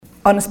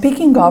On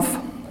speaking of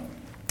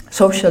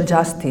social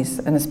justice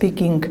and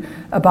speaking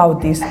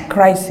about this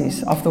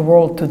crisis of the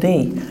world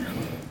today,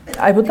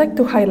 I would like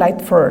to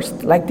highlight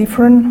first like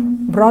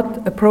different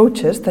broad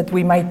approaches that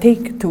we might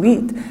take to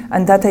it,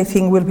 and that I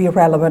think will be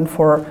relevant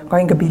for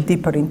going a bit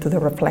deeper into the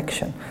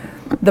reflection.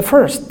 The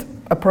first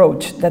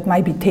approach that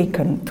might be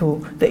taken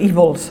to the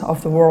evils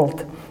of the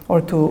world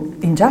or to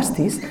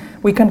injustice,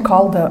 we can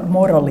call the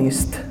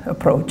moralist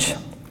approach.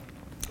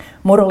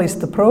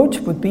 Moralist approach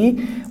would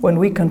be when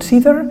we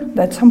consider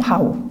that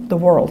somehow the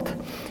world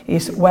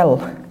is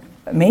well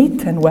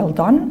made and well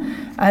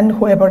done, and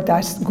whoever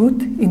does good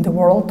in the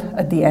world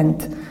at the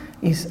end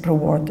is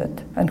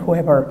rewarded, and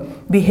whoever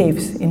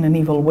behaves in an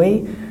evil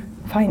way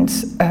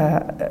finds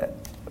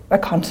a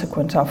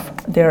consequence of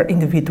their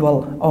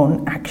individual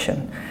own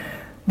action.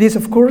 This,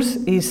 of course,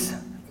 is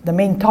the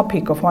main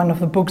topic of one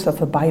of the books of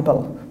the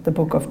Bible. The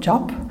book of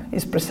Job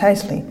is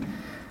precisely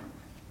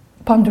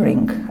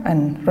pondering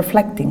and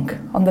reflecting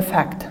on the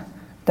fact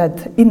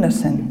that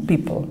innocent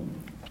people,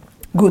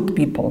 good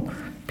people,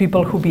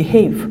 people who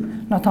behave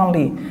not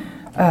only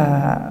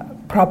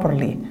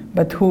properly,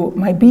 but who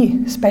might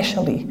be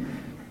especially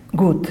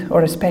good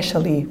or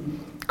especially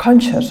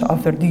conscious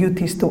of their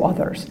duties to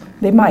others,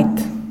 they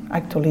might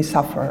actually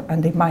suffer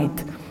and they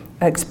might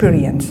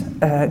experience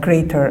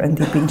greater and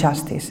deep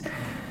injustice.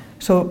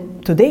 So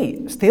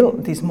today, still,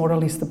 this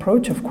moralist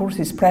approach, of course,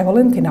 is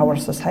prevalent in our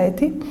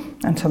society,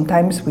 and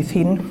sometimes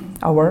within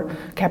our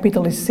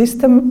capitalist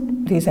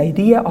system, this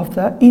idea of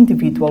the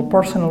individual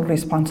personal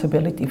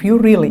responsibility. If you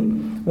really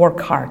work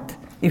hard,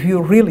 if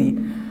you really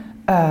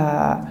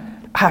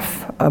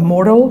have a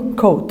moral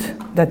code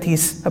that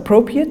is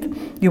appropriate,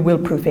 you will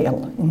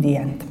prevail in the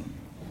end.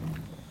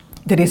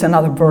 There is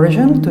another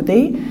version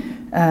today,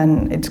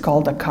 and it's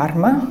called the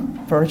karma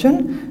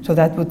version. So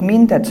that would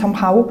mean that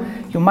somehow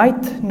you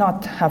might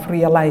not have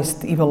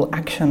realized evil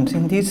actions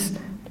in this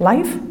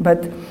life,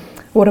 but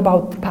what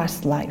about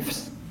past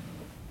lives?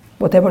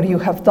 Whatever you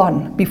have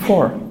done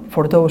before,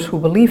 for those who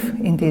believe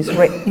in this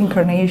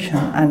reincarnation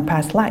and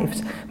past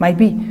lives, might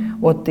be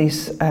what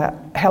is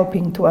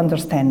helping to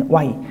understand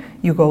why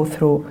you go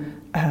through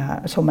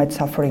so much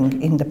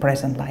suffering in the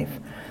present life.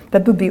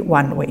 That would be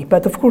one way,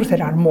 but of course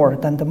there are more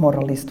than the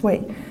moralist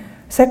way.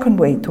 Second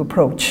way to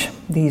approach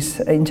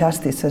these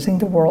injustices in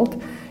the world,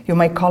 you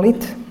might call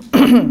it,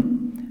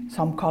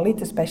 some call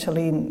it,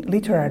 especially in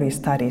literary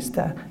studies,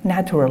 the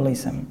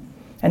naturalism.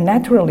 And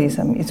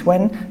naturalism is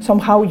when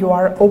somehow you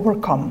are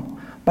overcome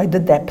by the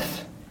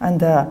depth and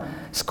the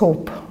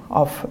scope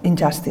of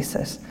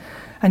injustices.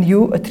 And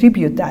you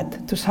attribute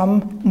that to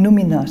some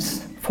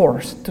numinous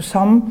force, to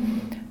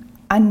some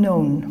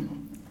unknown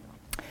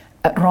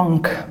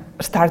wrong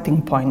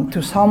starting point,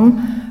 to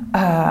some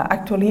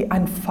actually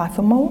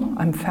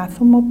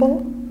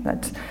unfathomable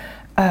that's,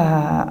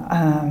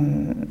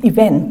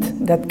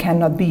 event that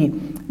cannot be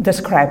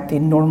described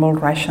in normal,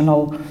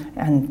 rational,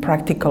 and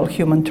practical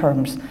human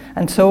terms.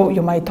 And so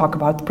you might talk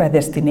about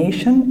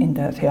predestination in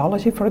the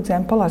theology, for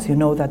example. As you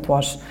know, that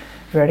was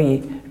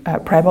very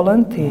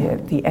prevalent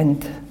at the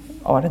end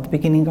or at the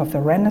beginning of the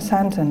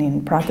Renaissance and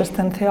in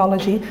Protestant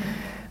theology,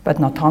 but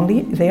not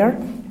only there.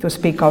 To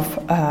speak of,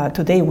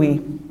 today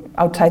we,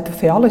 outside of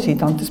theology,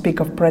 don't speak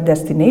of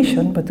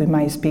predestination, but we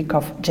might speak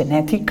of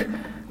genetic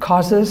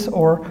causes,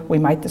 or we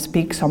might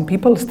speak, some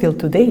people still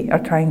today are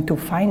trying to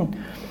find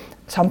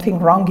something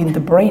wrong in the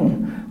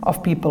brain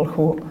of people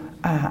who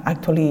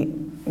actually,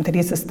 there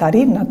is a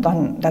study not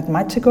done that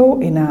much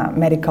ago in a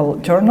medical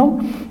journal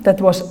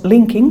that was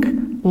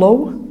linking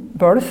low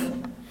birth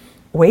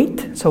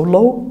weight, so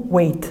low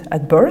weight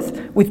at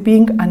birth, with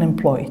being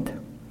unemployed.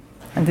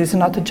 And this is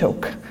not a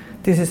joke.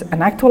 This is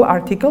an actual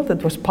article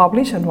that was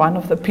published in one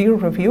of the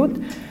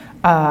peer-reviewed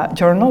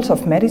journals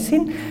of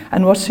medicine,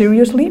 and was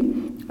seriously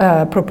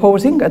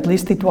proposing, at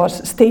least it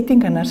was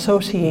stating an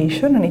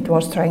association, and it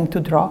was trying to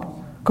draw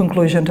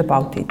conclusions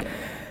about it.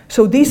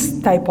 So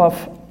this type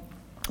of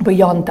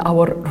beyond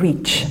our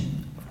reach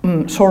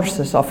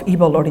sources of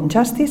evil or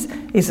injustice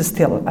is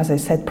still, as I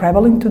said,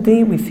 prevalent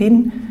today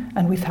within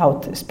and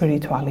without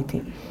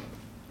spirituality.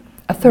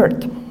 A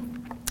third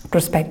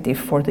perspective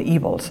for the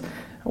evils,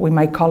 we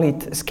might call it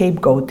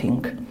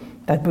scapegoating.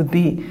 That would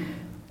be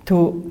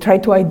to try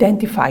to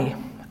identify,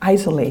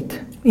 isolate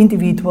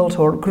individuals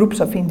or groups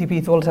of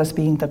individuals as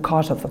being the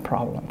cause of the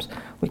problems.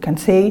 We can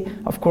say,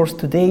 of course,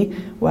 today,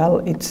 well,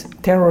 it's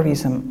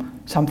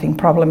terrorism, something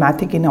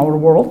problematic in our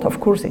world. Of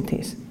course it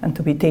is, and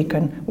to be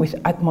taken with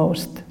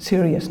utmost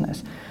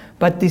seriousness.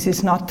 But this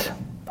is not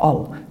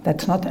all.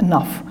 That's not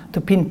enough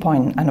to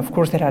pinpoint. And of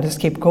course there are the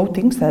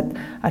scapegoatings that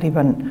are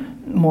even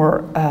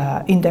more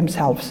in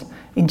themselves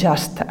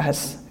unjust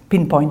as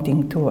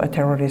pinpointing to a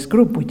terrorist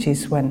group, which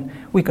is when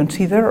we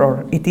consider,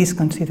 or it is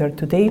considered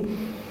today,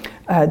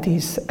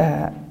 these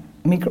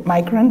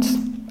migrants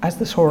as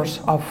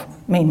the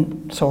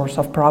main source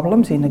of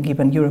problems in a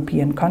given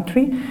European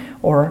country,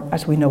 or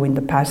as we know in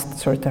the past,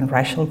 certain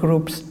racial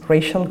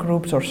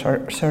groups or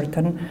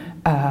certain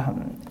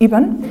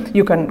Even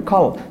you can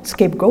call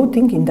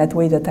scapegoating in that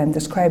way that I'm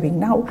describing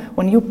now,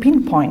 when you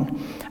pinpoint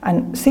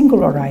and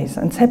singularize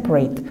and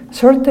separate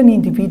certain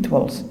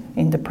individuals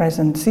in the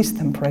present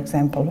system, for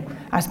example,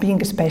 as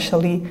being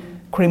especially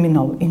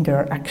criminal in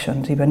their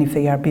actions, even if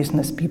they are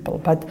business people.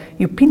 But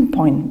you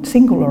pinpoint,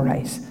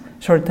 singularize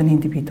certain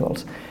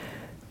individuals.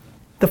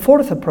 The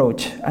fourth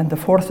approach, and the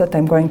fourth that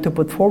I'm going to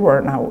put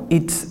forward now,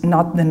 it's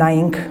not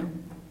denying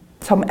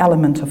some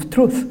elements of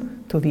truth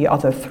to the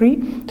other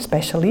three,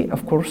 especially,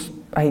 of course,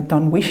 I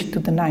don't wish to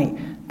deny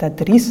that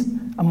there is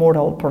a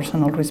moral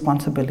personal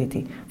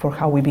responsibility for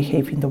how we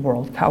behave in the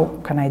world. How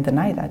can I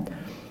deny that?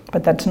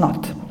 But that's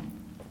not.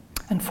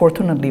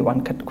 Unfortunately,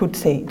 one could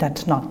say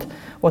that's not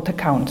what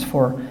accounts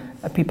for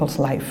people's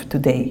life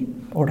today,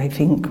 or I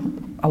think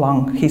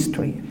along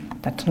history.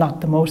 That's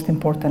not the most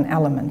important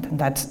element, and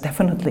that's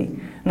definitely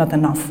not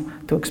enough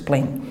to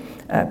explain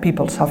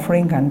people's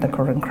suffering and the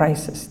current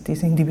crisis,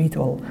 this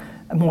individual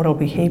moral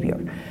behavior.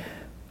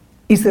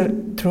 Is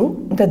it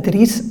true that there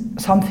is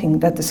something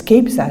that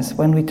escapes us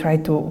when we try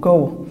to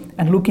go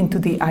and look into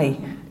the eye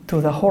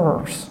to the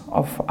horrors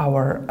of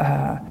our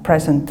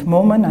present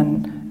moment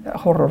and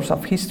horrors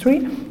of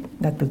history?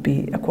 That would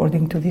be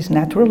according to this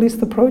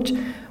naturalist approach.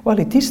 Well,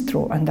 it is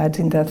true, and that's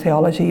in the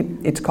theology,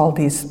 it's called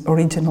this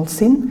original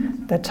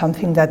sin. That's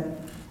something that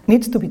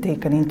needs to be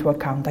taken into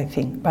account, I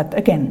think. But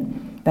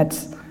again,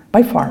 that's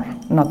by far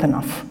not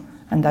enough,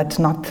 and that's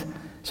not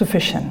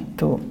sufficient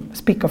to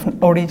speak of an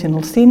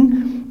original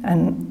sin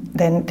and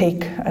then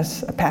take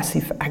as a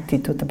passive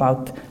attitude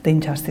about the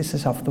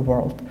injustices of the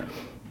world.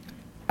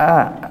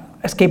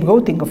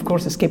 Scapegoating, of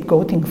course,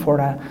 scapegoating for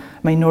a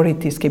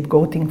minority,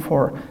 scapegoating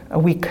for a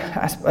weak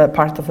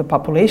part of the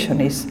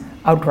population is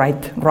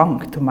outright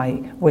wrong to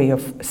my way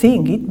of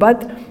seeing it.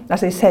 But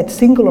as I said,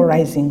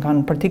 singularizing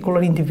on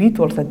particular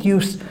individuals that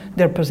use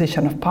their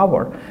position of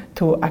power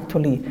to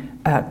actually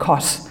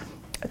cause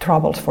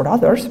troubles for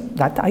others,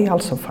 that I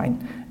also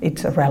find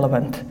it's a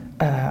relevant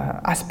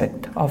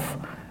aspect of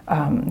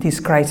this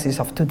crisis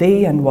of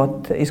today and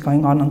what is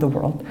going on in the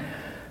world.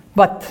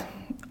 But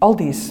all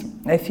this,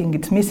 I think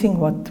it's missing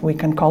what we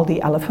can call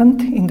the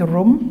elephant in the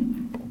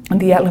room. And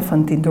the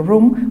elephant in the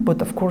room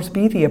would, of course,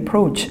 be the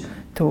approach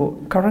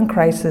to current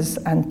crisis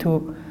and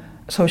to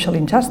social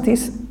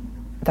injustice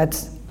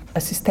that's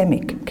a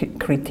systemic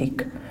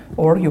critique,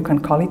 or you can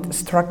call it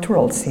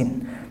structural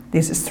sin.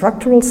 This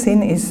structural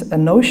sin is a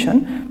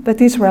notion that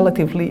is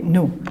relatively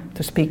new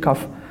to speak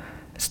of.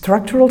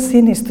 Structural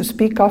sin is to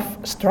speak of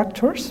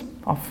structures,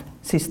 of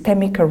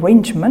systemic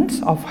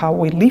arrangements of how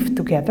we live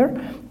together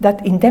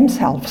that in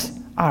themselves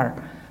are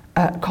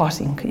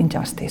causing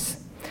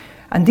injustice.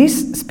 And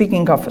this,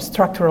 speaking of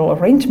structural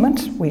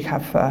arrangements, we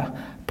have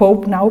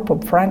Pope now,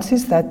 Pope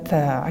Francis, that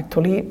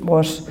actually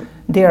was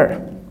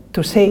there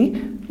to say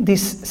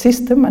this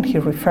system, and he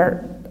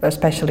referred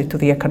especially to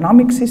the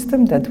economic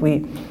system that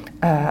we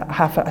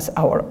have as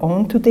our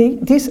own today.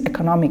 This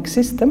economic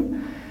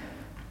system,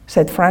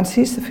 said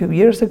Francis a few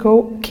years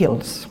ago,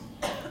 kills.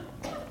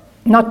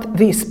 Not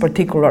this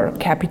particular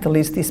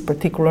capitalist, this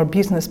particular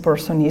business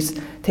person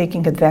is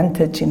taking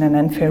advantage in an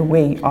unfair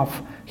way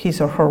of his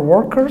or her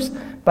workers,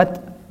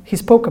 but he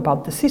spoke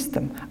about the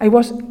system. I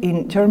was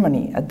in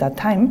Germany at that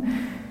time,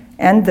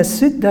 and the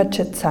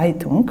Süddeutsche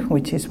Zeitung,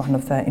 which is one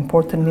of the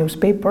important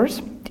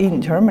newspapers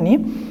in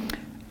Germany,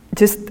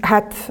 just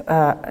had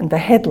the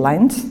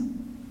headlines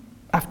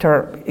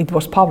after it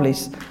was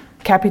published,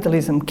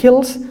 "Capitalism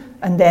kills,"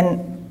 and then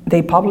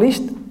they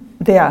published,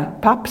 "Der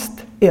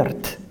Papst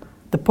irrt."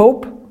 The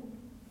Pope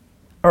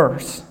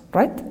errs,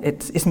 right?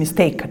 It's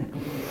mistaken.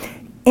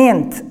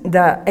 And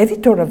the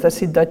editor of the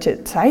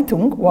Süddeutsche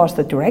Zeitung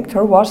the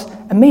director was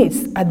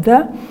amazed at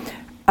the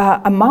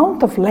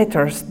amount of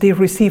letters they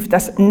received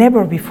as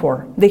never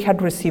before. They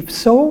had received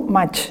so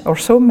much or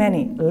so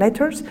many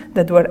letters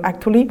that were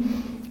actually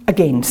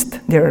against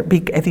their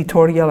big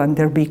editorial and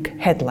their big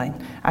headline,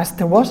 as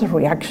there was a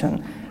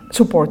reaction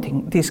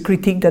supporting this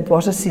critique that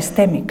was a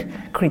systemic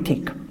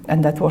critique,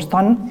 and that was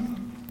done,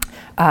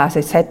 as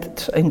I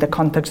said, in the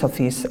context of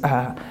this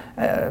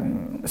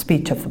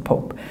speech of the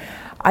Pope.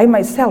 I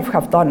myself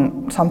have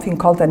done something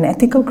called an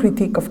ethical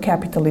critique of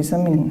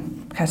capitalism.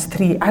 It has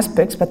three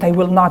aspects, but I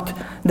will not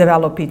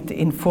develop it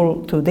in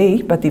full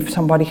today. But if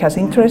somebody has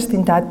interest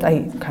in that,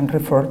 I can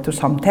refer to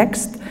some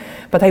text.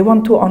 But I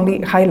want to only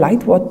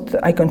highlight what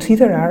I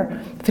consider are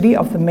three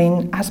of the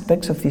main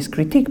aspects of this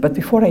critique. But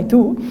before I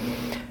do,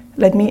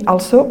 let me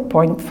also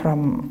point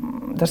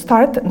from the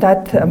start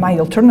that my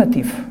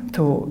alternative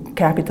to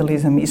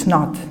capitalism is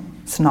not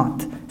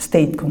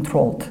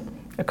state-controlled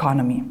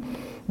economy.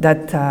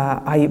 That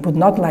I would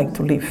not like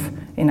to live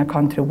in a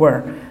country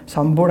where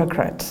some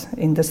bureaucrats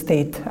in the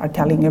state are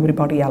telling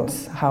everybody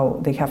else how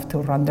they have to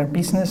run their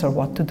business or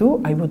what to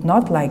do. I would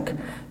not like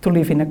to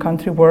live in a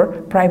country where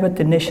private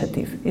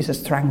initiative is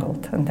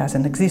strangled and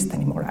doesn't exist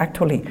anymore.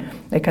 Actually,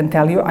 I can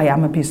tell you I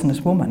am a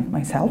businesswoman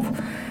myself,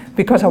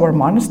 because our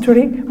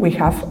monastery, we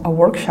have a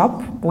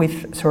workshop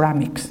with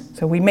ceramics.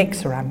 So we make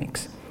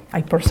ceramics.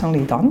 I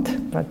personally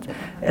don't, but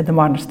at the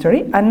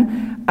monastery,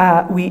 and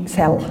we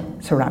sell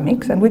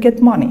ceramics and we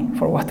get money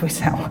for what we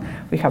sell.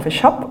 We have a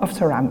shop of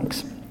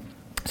ceramics.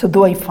 So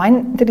do I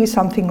find there is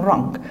something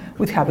wrong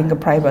with having a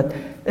private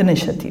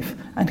initiative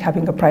and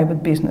having a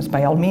private business?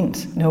 By all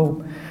means,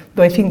 no.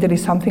 Do I think there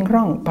is something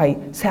wrong by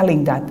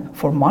selling that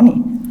for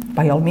money?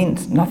 By all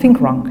means, nothing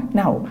wrong.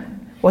 Now,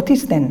 what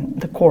is then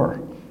the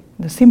core,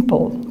 the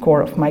simple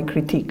core of my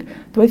critique?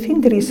 Do I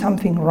think there is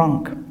something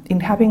wrong in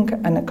having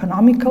an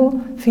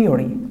economical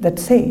theory that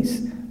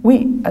says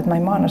we at my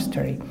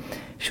monastery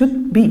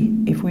should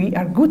be, if we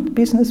are good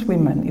business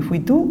women, if we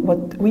do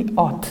what we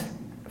ought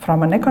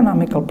from an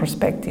economical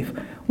perspective,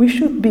 we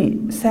should be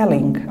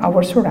selling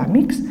our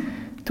ceramics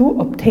to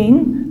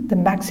obtain the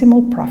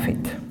maximal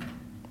profit?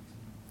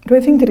 Do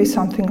I think there is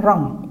something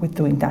wrong with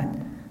doing that?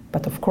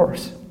 But of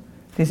course,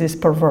 this is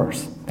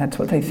perverse. That's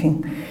what I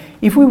think.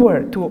 If we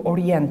were to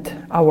orient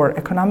our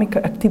economic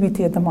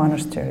activity at the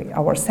monastery,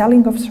 our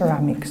selling of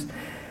ceramics,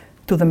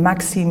 to the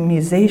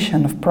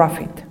maximization of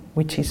profit,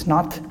 which is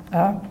not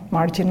a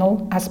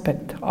marginal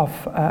aspect of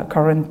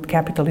current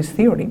capitalist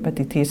theory, but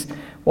it is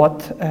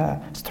what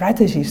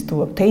strategies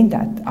to obtain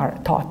that are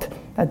taught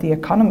at the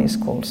economy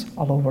schools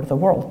all over the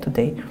world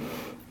today.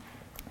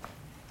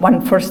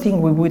 One first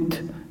thing we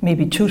would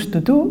maybe choose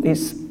to do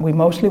is we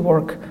mostly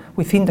work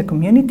within the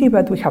community,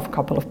 but we have a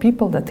couple of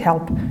people that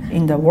help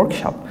in the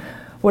workshop.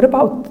 What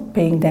about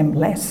paying them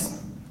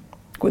less?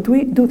 Could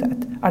we do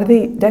that? Are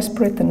they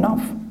desperate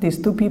enough,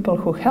 these two people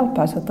who help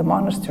us at the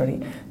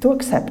monastery, to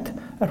accept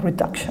a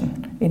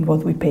reduction in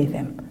what we pay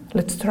them?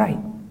 Let's try.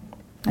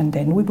 And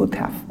then we would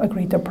have a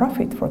greater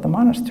profit for the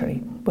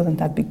monastery. Wouldn't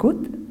that be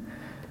good?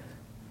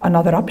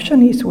 Another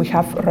option is we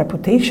have a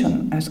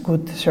reputation as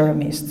good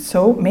ceramists.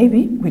 So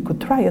maybe we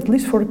could try, at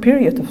least for a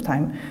period of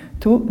time,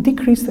 to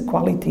decrease the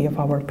quality of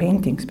our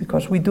paintings,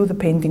 because we do the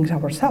paintings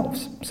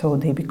ourselves, so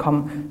they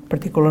become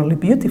particularly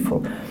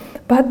beautiful.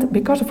 But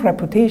because of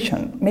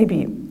reputation,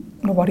 maybe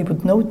nobody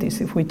would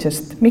notice if we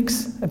just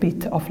mix a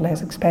bit of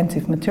less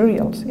expensive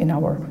materials in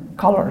our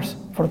colors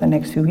for the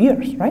next few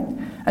years, right?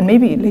 And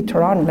maybe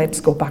later on,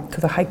 let's go back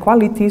to the high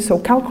quality, so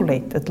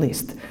calculate at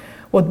least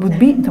what would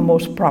be the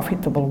most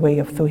profitable way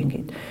of doing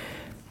it.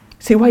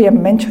 See why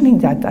I'm mentioning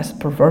that as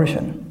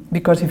perversion?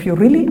 Because if you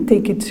really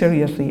take it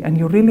seriously and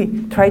you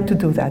really try to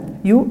do that,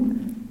 you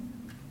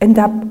end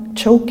up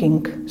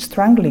choking,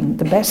 strangling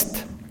the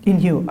best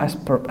in you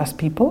as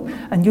people,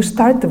 and you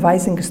start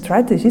devising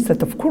strategies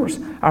that of course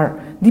are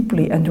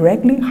deeply and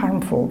directly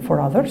harmful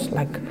for others,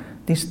 like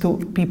these two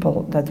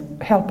people that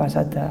help us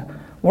at the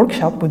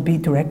workshop would be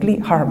directly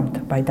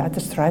harmed by that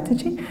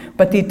strategy,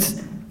 but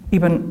it's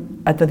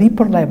even at a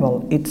deeper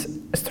level, it's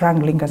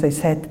strangling, as I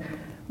said,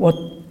 what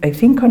I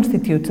think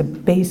constitutes a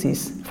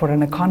basis for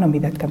an economy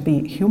that can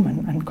be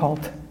human and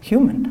called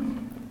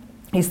human,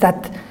 is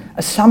that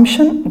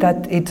assumption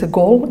that it's a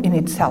goal in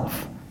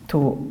itself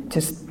to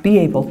just be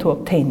able to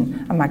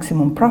obtain a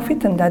maximum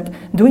profit, and that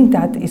doing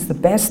that is the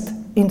best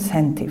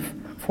incentive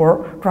for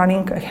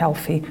running a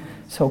healthy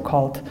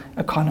so-called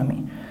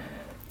economy.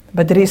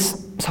 But there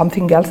is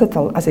something else that,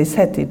 as I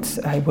said,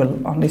 I will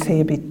only say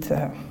a bit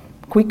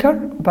quicker,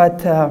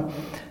 but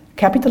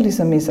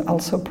capitalism is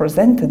also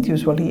presented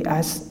usually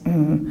as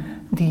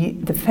the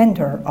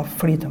defender of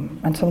freedom.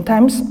 And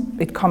sometimes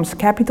it comes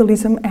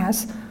capitalism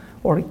as,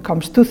 or it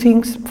comes two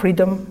things: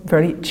 freedom,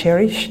 very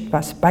cherished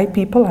by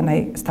people, and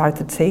I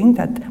started saying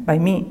that by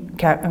me,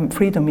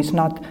 freedom is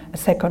not a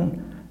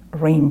second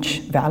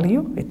range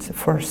value, it's a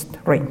first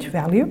range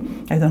value.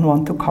 I don't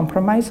want to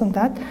compromise on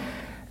that.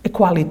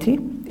 Equality,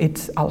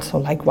 it's also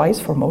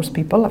likewise for most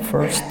people a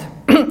first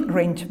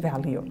range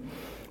value.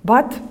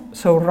 But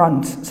so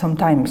runs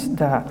sometimes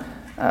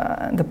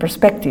the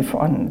perspective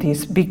on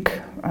these big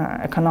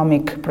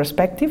economic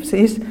perspectives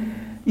is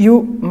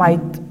you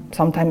might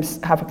sometimes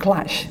have a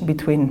clash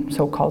between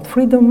so-called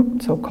freedom,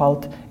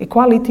 so-called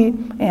equality,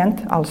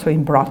 and also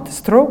in broad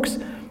strokes,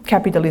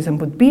 capitalism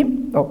would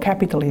be, or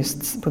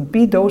capitalists would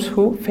be those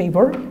who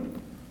favor,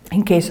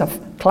 in case of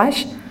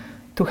clash,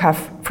 to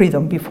have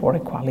freedom before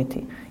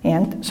equality.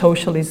 And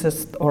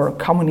socialists or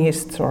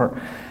communists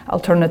or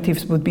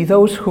alternatives would be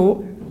those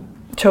who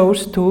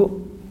chose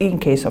to, in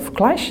case of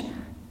clash,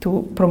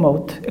 to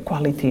promote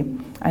equality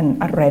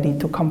and are ready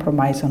to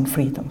compromise on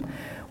freedom.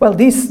 Well,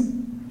 this,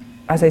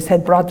 as I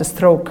said, broad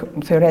stroke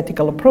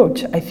theoretical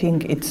approach, I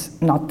think it's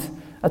not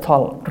at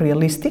all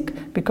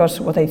realistic,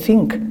 because what I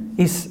think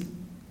is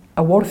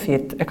a worthy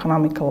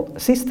economical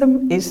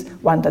system is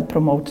one that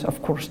promotes,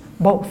 of course,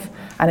 both.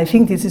 And I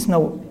think this is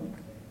no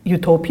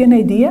utopian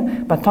idea,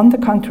 but on the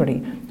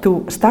contrary,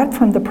 to start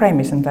from the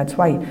premise, and that's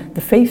why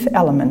the faith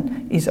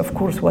element is, of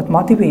course, what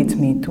motivates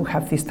me to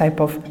have this type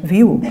of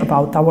view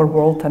about our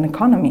world and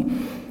economy.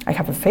 I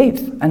have a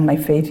faith, and my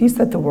faith is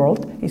that the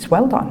world is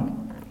well done.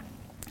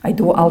 I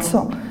do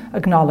also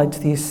acknowledge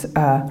this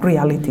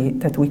reality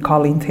that we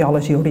call in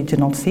theology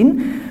original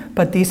sin,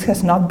 but this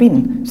has not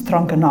been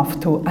strong enough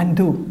to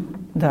undo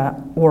the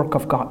work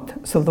of God.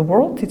 So the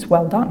world is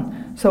well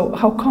done. So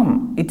how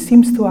come it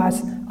seems to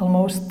us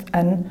almost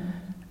a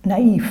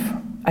naive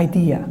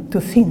idea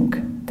to think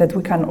that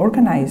we can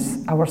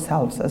organize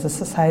ourselves as a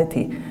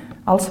society,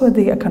 also at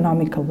the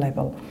economical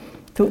level,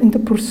 in the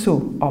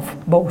pursuit of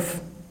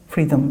both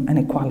freedom and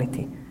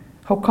equality.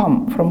 How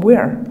come? From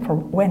where?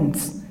 From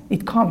whence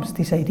it comes,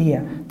 this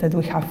idea that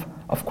we have,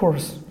 of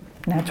course,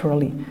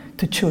 naturally,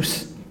 to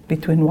choose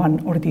between one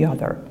or the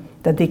other,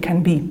 that they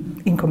can be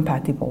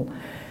incompatible.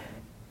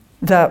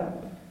 The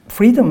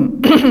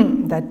freedom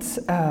that's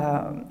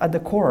at the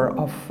core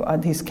of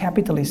this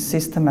capitalist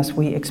system as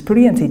we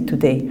experience it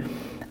today,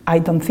 I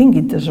don't think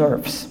it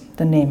deserves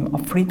the name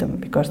of freedom,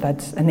 because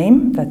that's a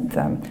name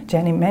that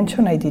Jenny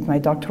mentioned. I did my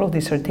doctoral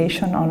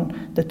dissertation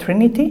on the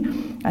Trinity,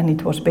 and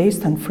it was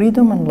based on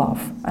freedom and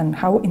love, and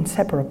how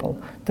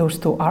inseparable those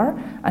two are,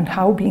 and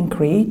how being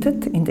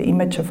created in the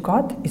image of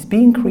God is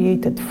being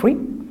created free,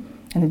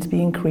 and it's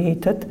being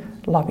created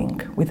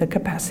loving, with a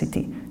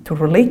capacity to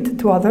relate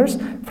to others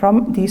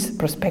from this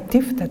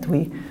perspective that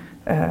we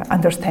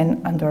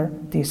understand under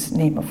this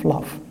name of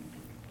love,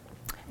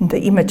 in the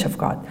image of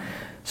God.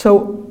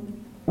 So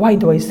why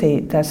do I say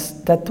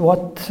that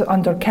what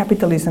under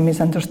capitalism is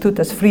understood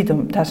as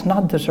freedom does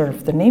not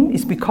deserve the name?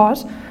 Is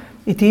because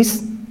it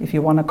is, if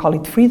you want to call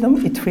it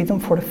freedom, it's freedom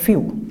for a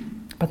few,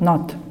 but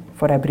not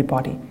for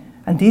everybody.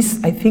 And this,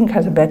 I think,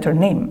 has a better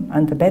name,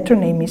 and the better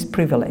name is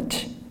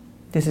privilege.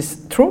 This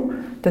is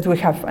true, that we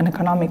have an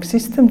economic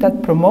system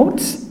that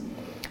promotes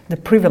the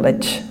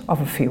privilege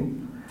of a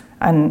few.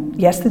 And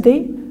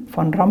yesterday,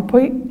 Van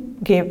Rompuy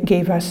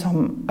gave us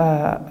some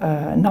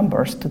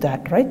numbers to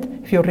that, right?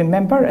 If you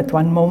remember, at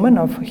one moment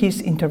of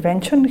his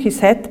intervention, he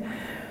said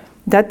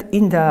that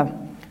in the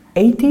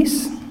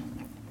 80s,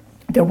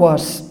 there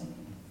was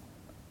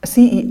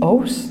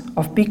CEOs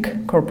of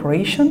big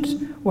corporations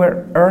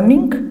were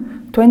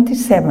earning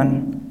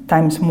 27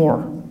 times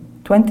more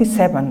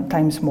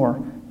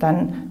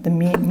than the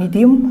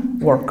medium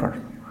worker.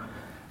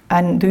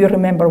 And do you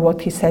remember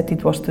what he said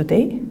it was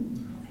today?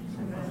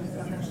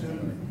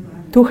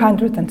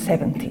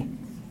 270.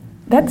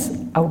 That's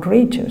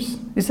outrageous,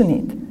 isn't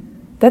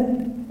it?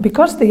 That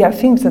because they are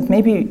things that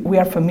maybe we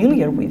are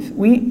familiar with,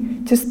 we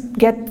just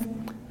get,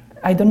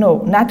 I don't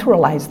know,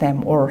 naturalize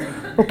them, or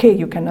okay,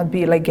 you cannot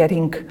be like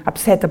getting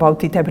upset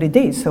about it every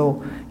day,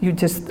 so you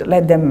just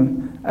let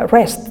them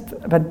rest.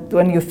 But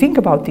when you think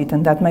about it,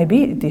 and that might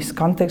be this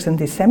context and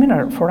this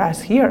seminar for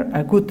us here,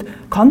 a good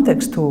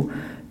context to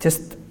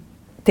just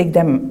take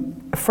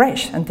them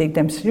afresh and take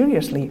them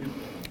seriously.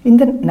 In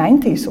the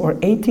 90s or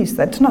 80s,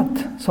 that's not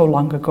so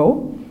long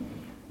ago,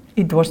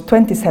 it was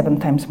 27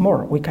 times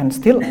more. We can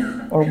still,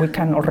 or we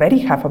can already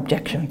have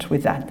objections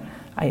with that.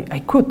 I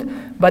could,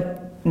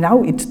 but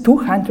now it's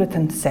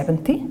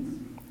 270.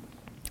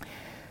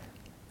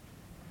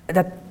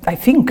 That I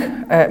think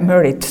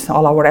merits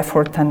all our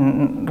effort,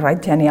 and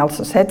right, Jenny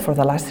also said for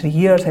the last 3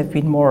 years I've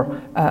been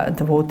more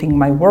devoting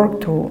my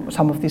work to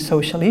some of these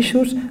social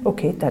issues.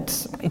 Okay,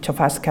 that's, each of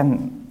us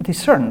can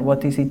discern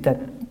what is it that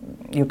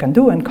you can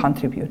do and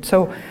contribute.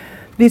 So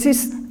this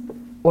is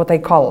what I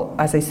call,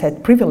 as I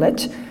said,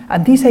 privilege,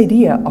 and this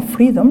idea of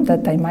freedom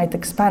that I might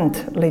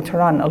expand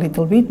later on a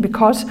little bit,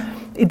 because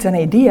it's an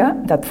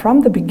idea that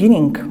from the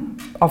beginning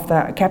of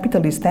the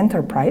capitalist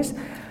enterprise,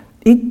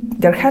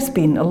 there has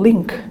been a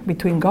link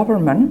between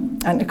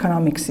government and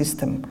economic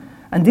system.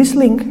 And this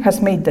link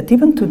has made that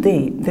even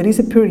today, there is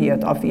a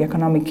period of the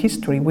economic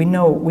history we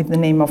know with the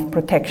name of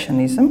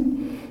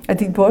protectionism,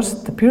 and it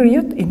was the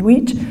period in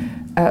which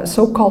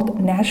so-called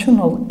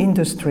national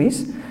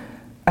industries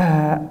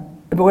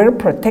were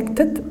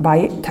protected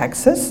by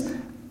taxes,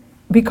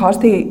 because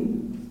they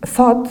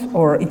thought,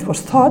 or it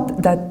was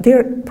thought, that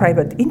their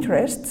private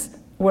interests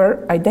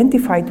were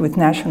identified with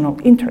national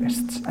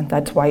interests, and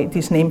that's why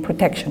this name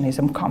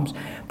protectionism comes.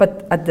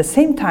 But at the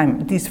same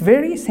time, this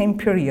very same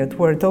period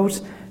where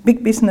those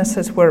big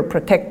businesses were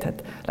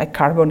protected, like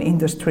carbon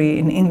industry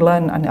in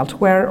England and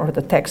elsewhere, or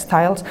the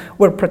textiles,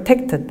 were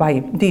protected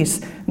by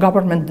these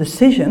government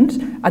decisions.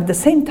 At the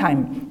same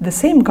time, the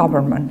same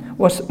government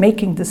was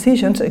making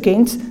decisions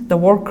against the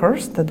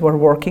workers that were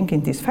working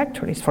in these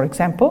factories. For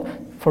example,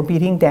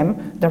 forbidding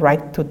them the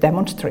right to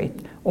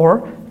demonstrate,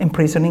 or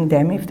imprisoning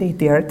them if they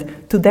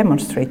dared to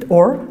demonstrate,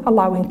 or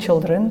allowing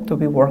children to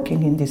be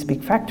working in these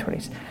big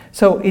factories.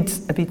 So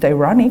it's a bit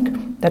ironic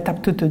that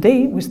up to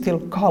today we still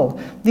call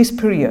this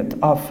period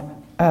of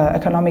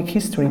economic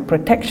history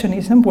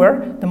protectionism, where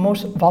the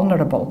most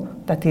vulnerable,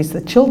 that is,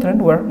 the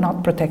children, were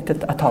not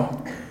protected at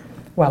all.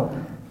 Well,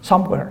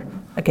 somewhere,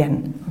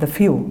 again, the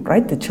few,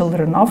 right? The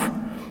children of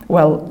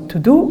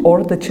well-to-do,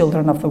 or the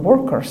children of the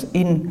workers.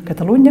 In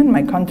Catalonia,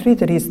 my country,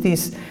 there is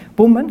this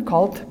woman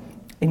called,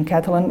 in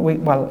Catalan,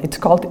 it's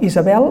called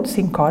Isabel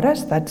 5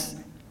 Hores. That's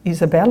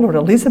Isabel or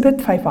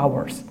Elizabeth 5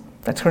 hours.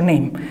 That's her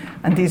name.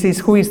 And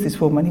who is this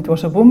woman? It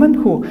was a woman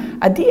who,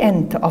 at the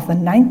end of the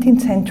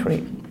 19th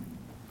century,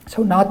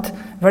 so not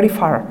very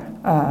far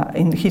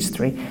in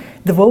history,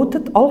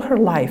 devoted all her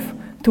life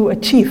to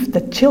achieve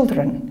that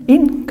children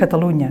in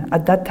Catalonia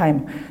at that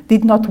time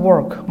did not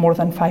work more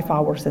than 5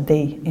 hours a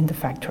day in the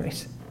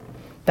factories.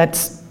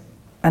 That's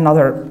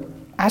another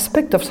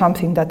aspect of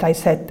something that I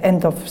said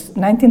end of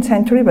 19th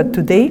century, but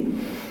today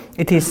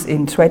it is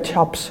in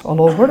sweatshops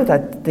all over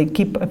that they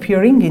keep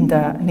appearing in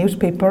the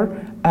newspaper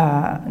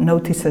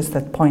notices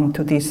that point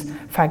to this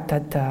fact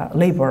that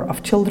labor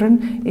of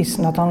children is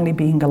not only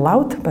being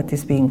allowed, but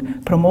is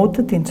being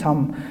promoted in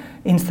some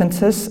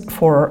instances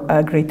for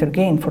a greater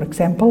gain. For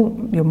example,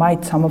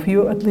 some of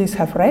you at least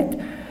have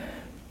read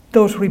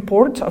those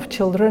reports of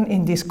children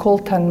in these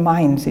coltan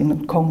mines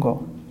in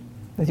Congo.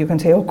 That you can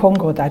say, oh,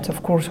 Congo, that's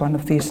of course one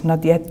of these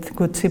not yet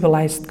good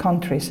civilized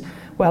countries.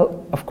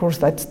 Well, of course,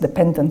 that's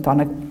dependent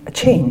on a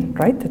chain,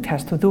 right? It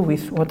has to do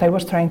with what I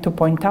was trying to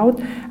point out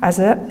as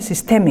a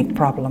systemic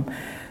problem.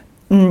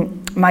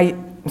 My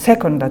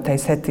second, that I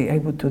said I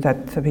would do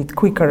that a bit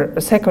quicker,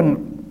 a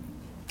second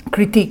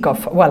critique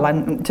of, well,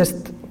 and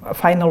just a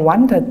final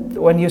one, that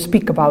when you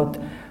speak about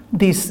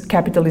this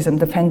capitalism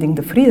defending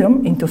the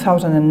freedom, in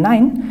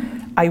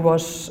 2009, I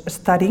was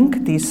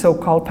studying the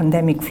so-called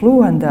pandemic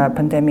flu and the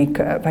pandemic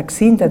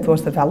vaccine that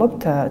was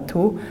developed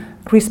to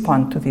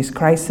respond to this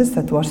crisis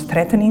that was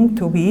threatening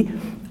to be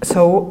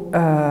so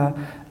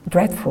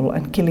dreadful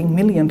and killing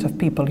millions of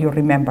people. You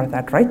remember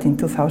that, right? In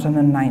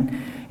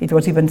 2009. It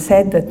was even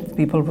said that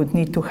people would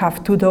need to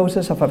have 2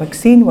 doses of a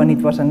vaccine when it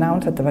was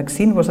announced that the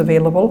vaccine was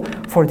available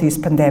for this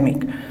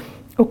pandemic.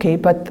 Okay,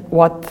 but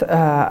what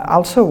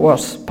also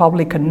was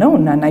public and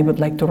known, and I would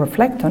like to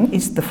reflect on,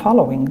 is the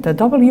following. The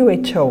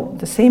WHO,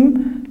 the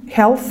same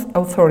health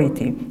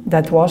authority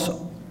that was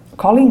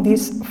calling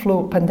this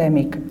flu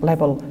pandemic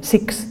level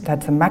 6,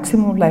 that's the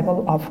maximum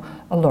level of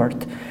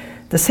alert,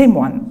 the same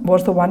one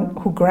was the one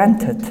who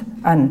granted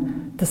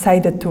and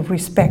decided to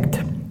respect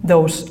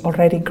those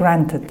already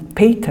granted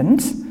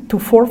patents to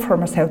 4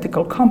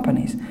 pharmaceutical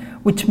companies,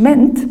 which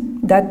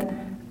meant that,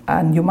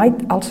 and you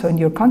might also in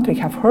your country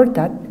have heard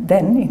that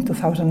then in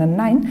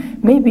 2009,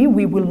 maybe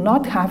we will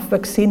not have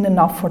vaccine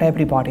enough for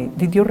everybody.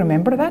 Did you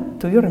remember that?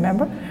 Do you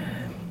remember?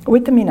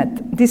 Wait a minute.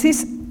 This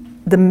is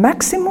the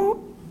maximum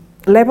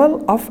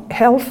level of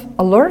health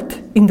alert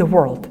in the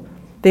world.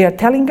 They are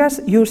telling us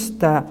use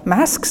the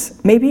masks,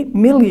 maybe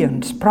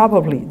millions,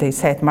 probably, they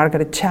said,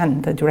 Margaret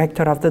Chan, the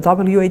director of the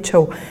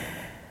WHO.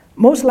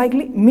 Most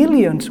likely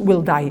millions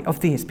will die of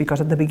this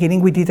because at the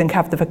beginning we didn't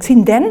have the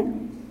vaccine.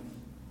 Then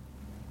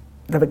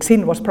the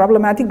vaccine was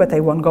problematic, but I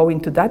won't go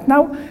into that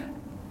now,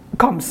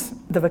 comes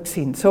the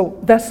vaccine. So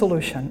that's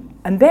solution.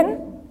 And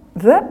then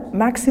the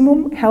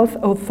maximum health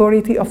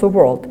authority of the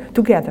world,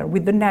 together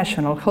with the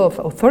national health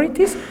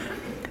authorities,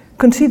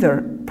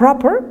 consider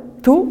proper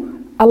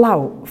to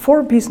allow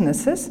for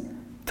businesses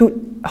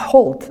to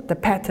hold the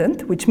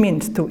patent, which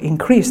means to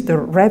increase their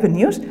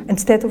revenues,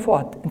 instead of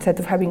what? Instead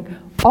of having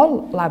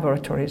all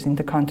laboratories in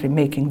the country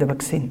making the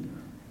vaccine.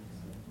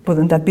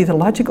 Wouldn't that be the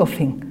logical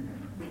thing?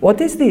 What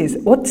is this?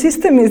 What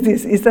system is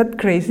this? Is that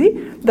crazy?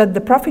 That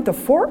the profit of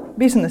 4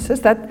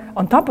 businesses that,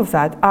 on top of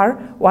that, are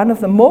one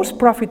of the most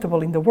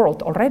profitable in the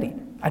world already,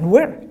 and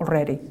were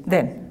already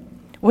then.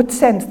 What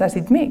sense does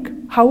it make?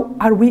 How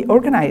are we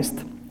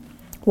organized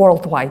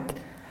worldwide?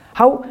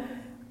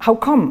 How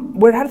come?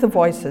 Where are the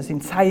voices in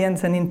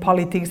science and in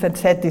politics that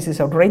said this is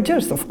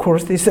outrageous? Of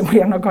course, this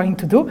we are not going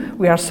to do.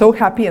 We are so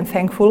happy and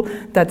thankful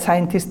that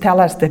scientists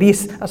tell us there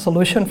is a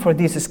solution for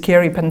this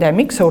scary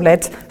pandemic. So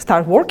let's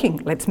start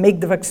working. Let's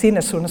make the vaccine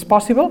as soon as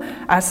possible,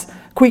 as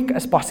quick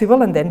as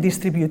possible, and then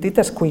distribute it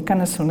as quick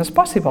and as soon as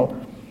possible.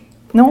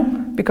 No,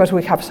 because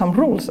we have some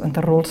rules, and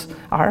the rules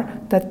are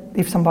that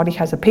if somebody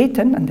has a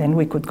patent, and then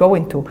we could go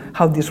into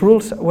how these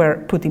rules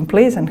were put in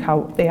place and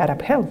how they are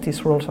upheld,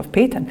 these rules of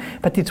patent.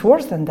 But it's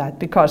worse than that,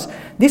 because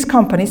this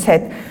company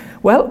said,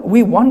 well,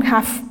 we won't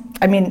have,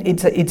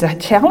 it's a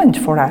challenge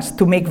for us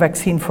to make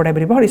vaccine for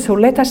everybody, so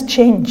let us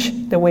change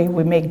the way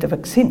we make the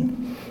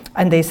vaccine.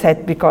 And they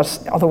said,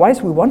 because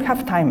otherwise we won't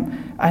have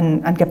time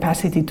and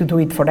capacity to do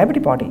it for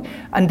everybody.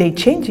 And they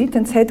changed it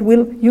and said,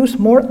 we'll use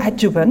more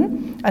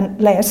adjuvant and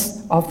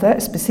less of the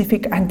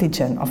specific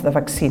antigen of the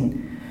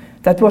vaccine.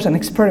 That was an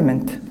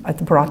experiment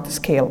at broad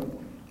scale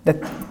that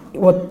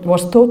what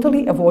was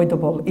totally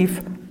avoidable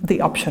if the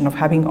option of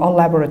having all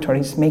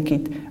laboratories make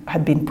it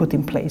had been put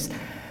in place.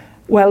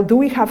 Well, do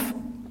we have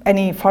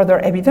any further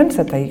evidence?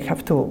 That I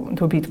have to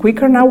do a bit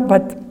quicker now,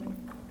 but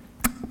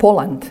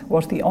Poland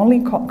was the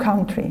only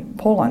country.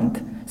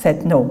 Poland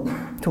said no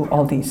to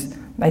all this.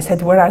 I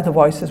said, where are the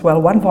voices? Well,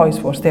 one voice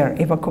was there.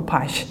 Eva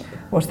Kopacz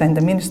was then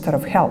the Minister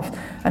of Health.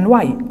 And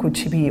why could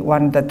she be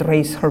one that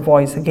raised her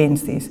voice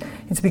against this?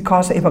 It's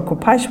because Eva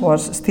Kopacz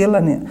was still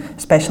a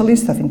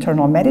specialist of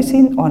internal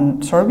medicine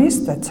on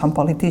service, that some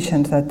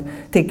politicians that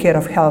take care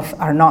of health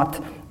are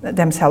not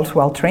themselves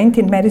well trained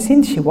in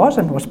medicine. She was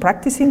and was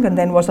practicing, and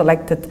then was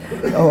elected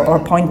or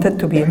appointed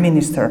to be a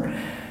minister.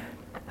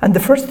 And the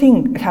first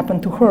thing that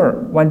happened to her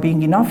while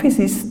being in office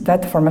is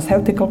that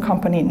pharmaceutical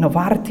company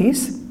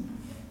Novartis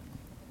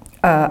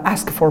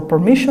asked for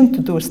permission to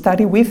do a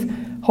study with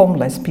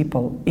homeless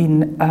people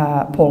in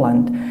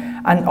Poland.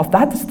 And of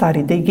that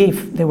study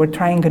they were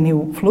trying a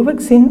new flu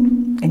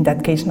vaccine, in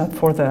that case not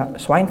for the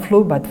swine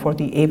flu but for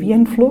the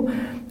avian flu.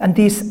 And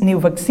this new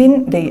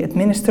vaccine they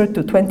administered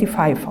to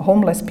 25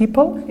 homeless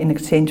people in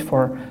exchange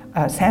for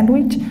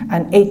sandwich,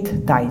 and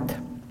 8 died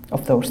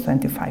of those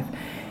 25.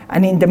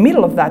 And in the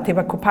middle of that,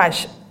 Eva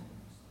Kopacz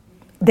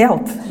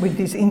dealt with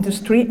this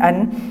industry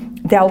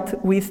and dealt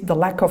with the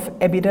lack of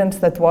evidence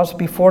that was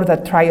before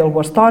that trial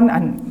was done,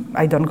 and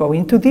I don't go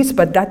into this,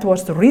 but that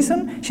was the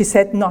reason. She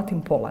said not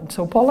in Poland.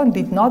 So Poland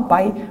did not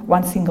buy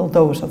one single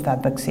dose of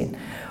that vaccine.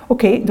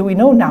 Okay, do we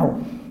know now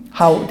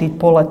how did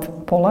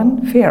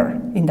Poland fare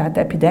in that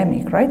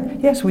epidemic, right?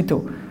 Yes, we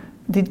do.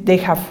 Did they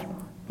have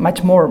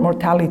much more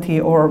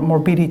mortality or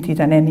morbidity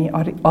than any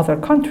other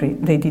country?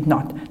 They did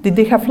not. Did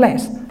they have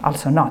less?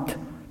 Also not.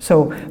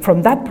 So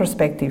from that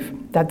perspective,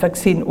 that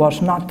vaccine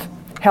was not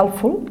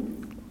helpful.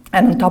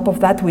 And on top of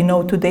that, we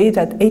know today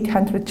that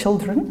 800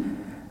 children,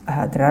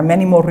 there are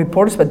many more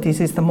reports, but this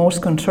is the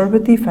most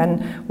conservative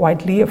and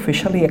widely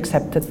officially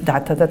accepted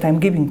data that I'm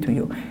giving to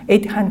you.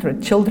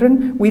 800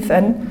 children with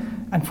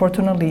an,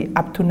 unfortunately,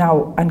 up to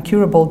now,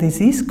 incurable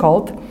disease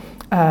called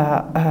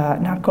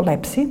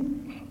narcolepsy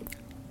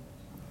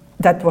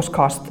that was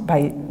caused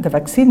by the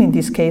vaccine, in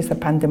this case, the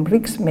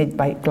Pandemrix made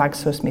by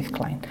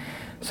GlaxoSmithKline.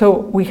 So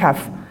we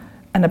have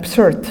an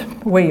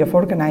absurd way of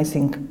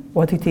organizing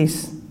what it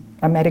is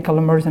a medical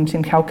emergency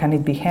and how can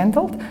it be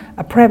handled,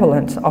 a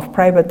prevalence of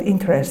private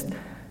interest,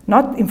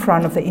 not in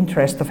front of the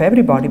interest of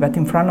everybody, but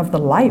in front of the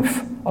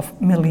life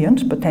of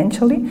millions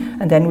potentially,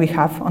 and then we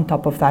have on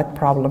top of that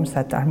problems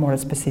that are more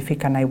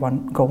specific, and I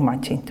won't go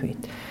much into it.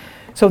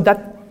 So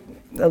that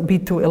will be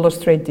to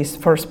illustrate this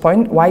first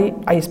point, why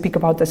I speak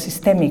about a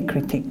systemic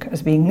critique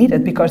as being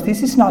needed, because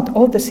this is not,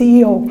 oh, the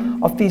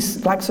CEO of this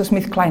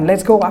GlaxoSmithKline,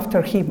 let's go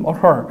after him or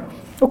her.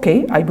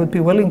 Okay, I would be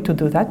willing to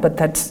do that, but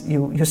that's,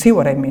 you see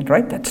what I mean,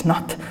 right? That's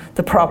not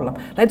the problem.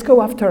 Let's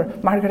go after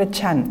Margaret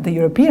Chan. The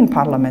European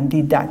Parliament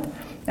did that.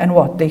 And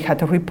what? They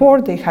had a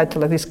report, they had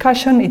a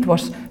discussion. It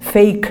was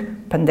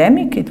fake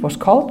pandemic, it was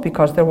called,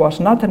 because there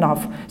was not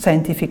enough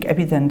scientific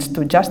evidence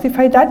to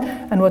justify that.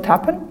 And what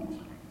happened?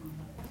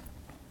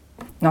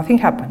 Nothing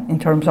happened in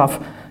terms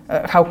of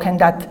how can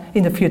that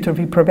in the future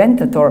be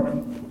prevented, or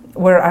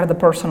where are the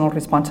personal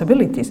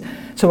responsibilities.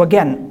 So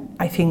again,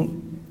 I think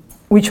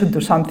we should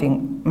do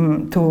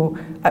something to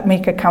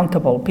make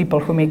accountable people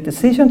who make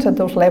decisions at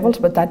those levels,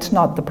 but that's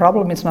not, the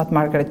problem is not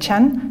Margaret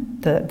Chan,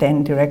 the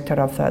then director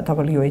of the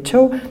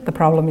WHO, the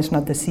problem is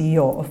not the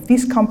CEO of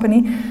this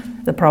company,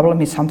 the problem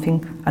is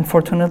something,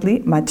 unfortunately,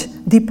 much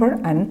deeper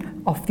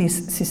and of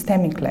this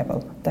systemic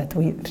level that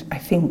I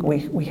think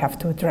we have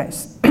to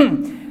address.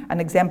 And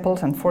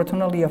examples,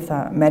 unfortunately, of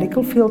the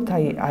medical field,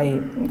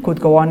 I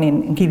could go on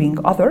in giving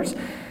others,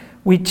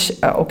 which,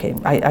 okay,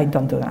 I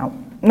don't do now.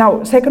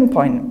 Now, second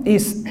point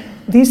is,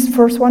 this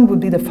first one would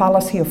be the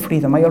fallacy of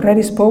freedom. I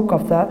already spoke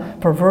of the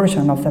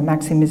perversion of the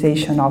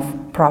maximization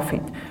of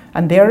profit.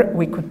 And there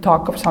we could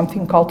talk of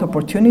something called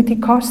opportunity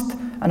cost.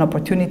 An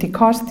opportunity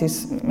cost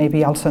is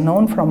maybe also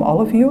known from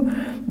all of you.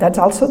 That's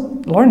also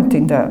learned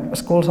in the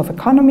schools of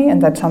economy, and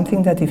that's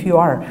something that if you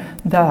are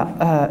the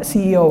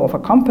CEO of a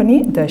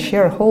company, the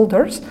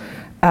shareholders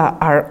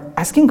are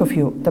asking of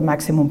you the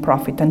maximum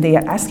profit, and they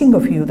are asking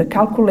of you the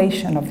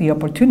calculation of the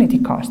opportunity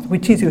cost,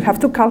 which is you have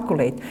to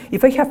calculate.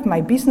 If I have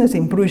my business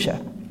in Bruges,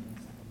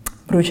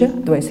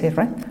 do I say it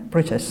right?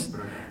 Bruges,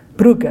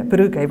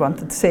 I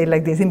wanted to say it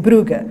like this, in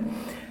Brugge,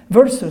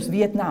 versus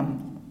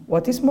Vietnam,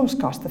 what is most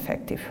cost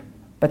effective?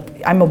 But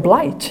I'm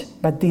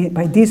obliged, by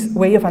this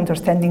way of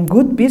understanding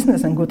good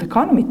business and good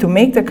economy, to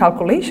make the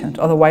calculations,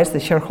 otherwise the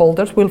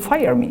shareholders will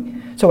fire me.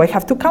 So I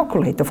have to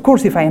calculate. Of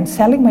course, if I am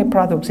selling my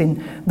products in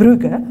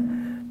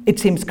Brugge,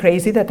 it seems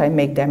crazy that I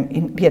make them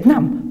in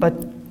Vietnam, but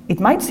it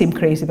might seem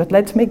crazy, but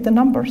let's make the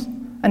numbers.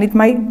 And it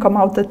might come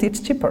out that it's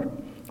cheaper,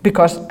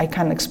 because I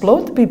can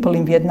exploit people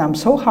in Vietnam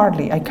so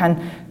hardly, I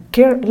can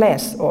care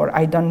less, or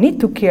I don't need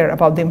to care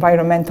about the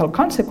environmental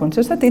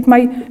consequences, that it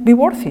might be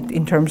worth it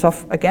in terms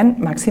of, again,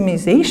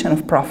 maximization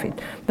of profit,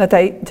 that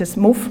I just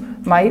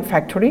move my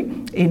factory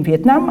in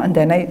Vietnam and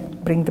then I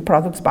bring the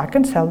products back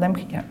and sell them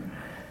here.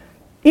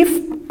 If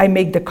I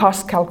make the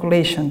cost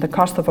calculation, the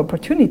cost of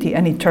opportunity,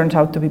 and it turns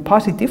out to be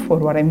positive for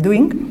what I'm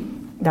doing,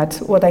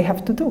 that's what I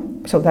have to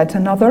do. So that's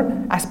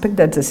another aspect,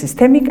 that's a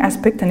systemic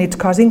aspect, and it's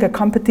causing a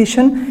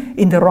competition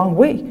in the wrong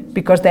way.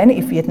 Because then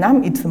if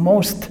Vietnam is the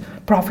most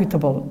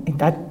profitable in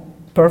that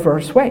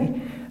perverse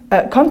way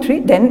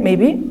country, then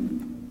maybe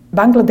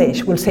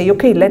Bangladesh will say,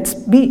 okay, let's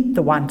be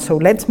the one. So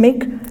let's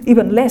make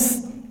even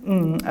less,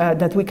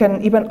 that we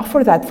can even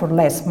offer that for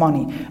less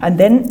money. And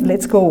then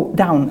let's go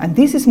down. And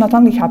this is not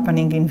only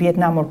happening in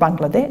Vietnam or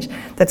Bangladesh,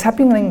 that's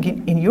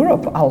happening in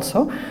Europe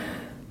also.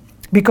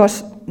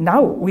 Because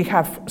now we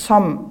have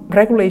some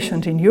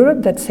regulations in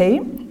Europe that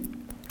say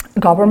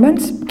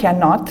governments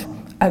cannot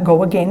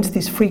go against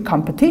this free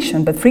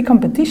competition, but free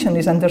competition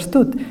is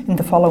understood in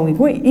the following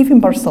way. Even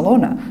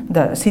Barcelona,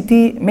 the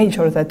city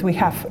major that we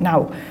have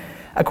now,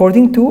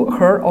 according to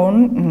her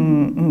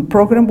own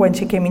program when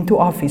she came into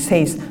office,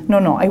 says,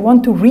 no, I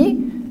want to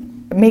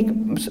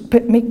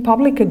make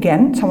public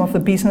again some of the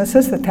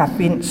businesses that have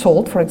been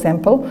sold. For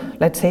example,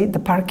 let's say the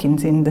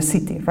parkings in the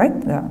city, right?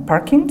 The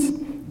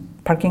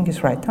parking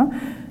is right, huh?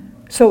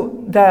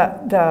 So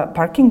the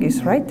parking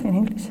is right in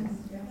English?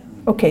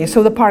 Okay,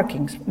 so the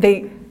parkings,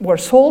 they were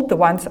sold, the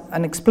ones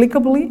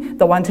inexplicably,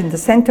 the ones in the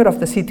center of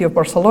the city of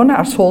Barcelona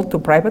are sold to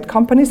private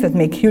companies that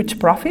make huge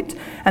profits,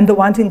 and the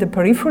ones in the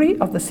periphery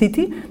of the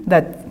city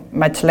that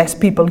much less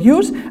people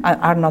use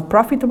are not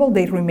profitable,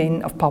 they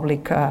remain of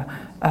public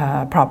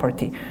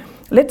property.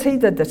 Let's say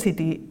that the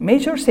city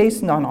mayor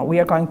says, no, we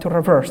are going to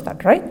reverse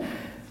that, right?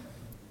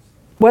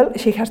 Well,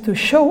 she has to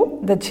show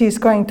that she is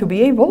going to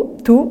be able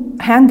to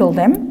handle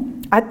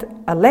them at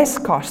a less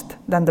cost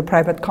than the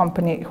private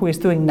company who is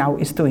doing now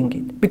is doing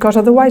it, because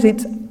otherwise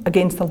it's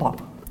against the law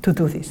to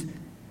do this.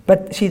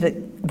 But she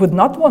would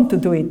not want to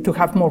do it to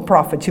have more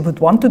profit. She would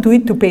want to do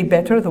it to pay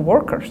better the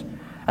workers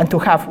and to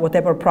have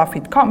whatever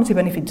profit comes,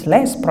 even if it's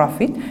less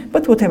profit,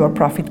 but whatever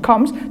profit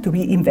comes to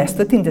be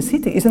invested in the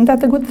city. Isn't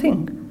that a good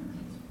thing?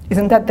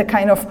 Isn't that the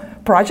kind of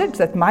projects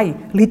that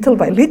might, little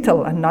by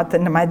little, and not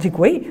in a magic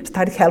way,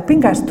 start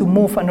helping us to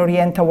move and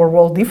orient our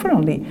world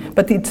differently?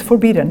 But it's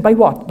forbidden. By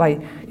what?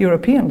 By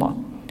European law.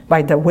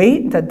 By the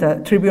way that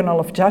the Tribunal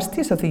of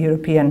Justice of the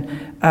European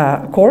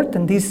Court,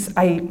 and this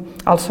I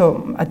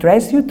also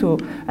address you to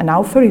an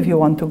author if you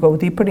want to go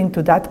deeper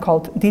into that,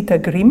 called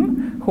Dieter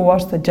Grimm, who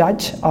was the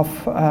judge of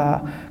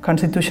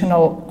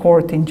Constitutional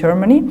Court in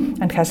Germany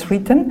and has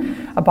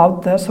written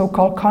about the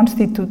so-called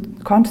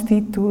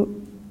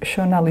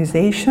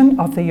constitutionalization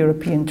of the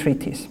European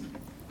treaties.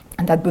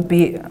 And that would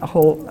be a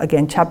whole,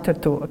 again, chapter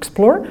to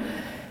explore.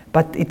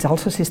 But it's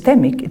also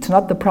systemic. It's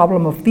not the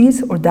problem of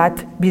this or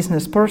that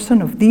business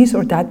person, of this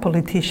or that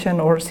politician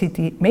or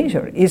city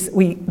mayor.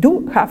 We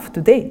do have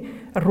today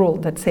a rule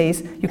that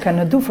says you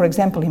cannot do, for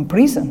example, in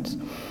prisons.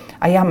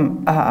 I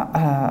am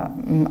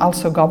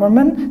also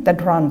government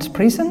that runs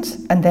prisons,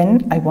 and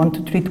then I want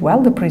to treat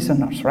well the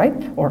prisoners, right?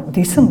 Or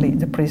decently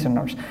the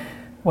prisoners.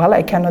 Well,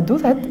 I cannot do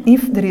that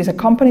if there is a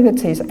company that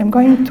says, I'm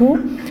going to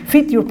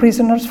feed your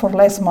prisoners for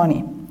less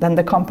money than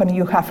the company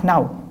you have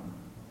now.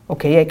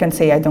 Okay, I can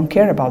say I don't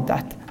care about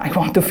that. I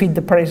want to feed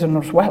the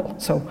prisoners well,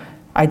 so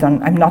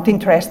I'm not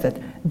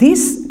interested.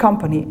 This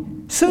company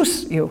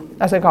sues you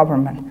as a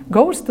government,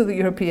 goes to the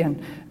European,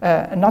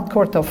 not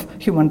Court of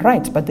Human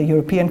Rights, but the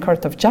European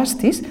Court of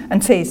Justice,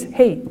 and says,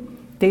 hey,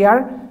 they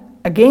are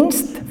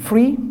against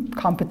free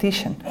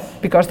competition,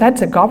 because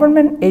that's a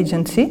government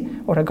agency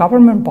or a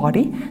government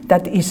body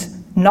that is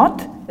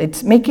not,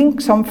 it's making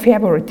some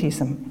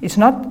favoritism. It's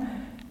not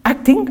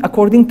acting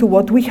according to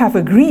what we have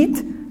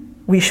agreed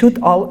we should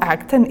all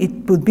act, and it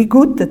would be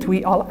good that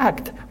we all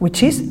act,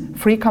 which is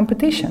free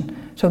competition.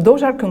 So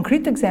those are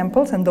concrete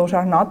examples, and those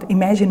are not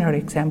imaginary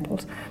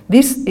examples.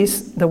 This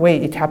is the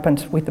way it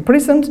happens with the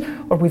prisons,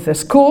 or with the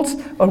schools,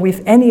 or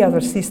with any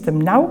other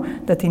system now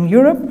that in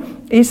Europe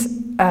is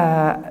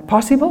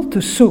possible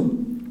to sue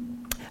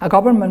a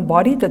government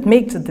body that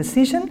makes a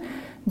decision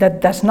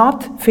that does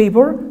not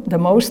favor the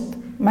most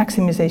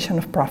maximization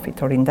of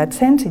profit, or in that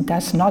sense, it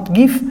does not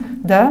give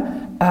the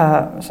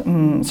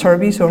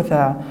service or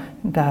the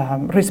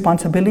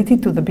responsibility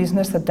to the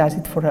business that does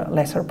it for a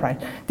lesser price.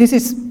 This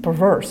is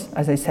perverse,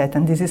 as I said,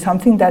 and this is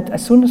something that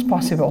as soon as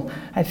possible,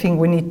 I think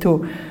we need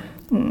to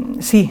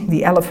see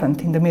the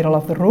elephant in the middle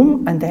of the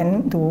room, and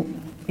then do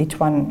each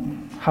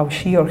one how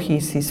she or he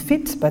sees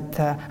fit, but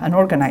an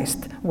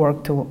organized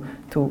work to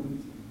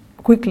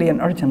quickly and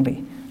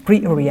urgently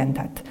reorient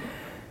that.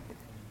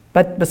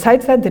 But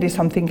besides that, there is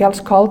something else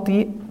called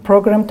the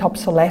programmed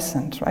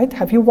obsolescence, right?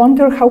 Have you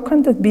wondered how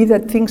can it be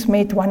that things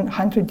made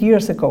 100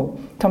 years ago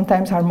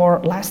sometimes are more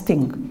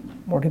lasting,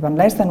 or even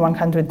less than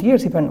 100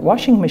 years, even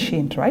washing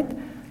machines, right?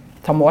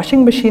 Some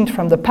washing machines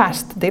from the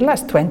past, they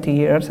last 20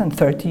 years and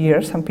 30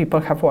 years. Some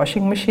people have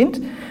washing machines,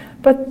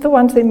 but the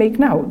ones they make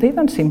now, they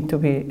don't seem to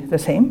be the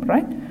same,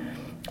 right?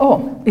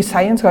 Oh, is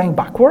science going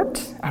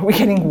backwards? Are we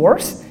getting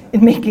worse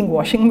in making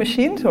washing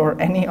machines or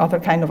any other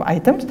kind of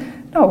items?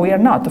 No, we are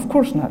not, of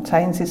course not.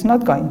 Science is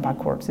not going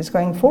backwards, it's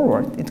going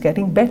forward, it's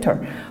getting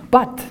better.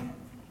 But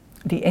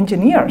the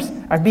engineers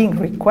are being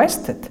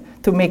requested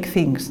to make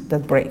things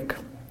that break.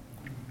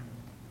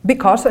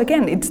 Because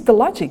again, it's the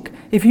logic.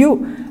 If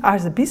you,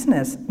 as a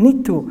business,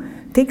 need to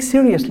take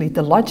seriously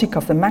the logic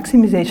of the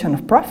maximization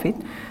of profit,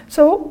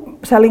 so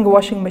selling a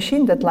washing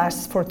machine that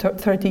lasts for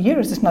 30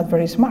 years is not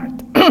very smart.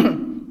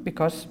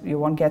 Because you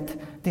won't get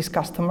this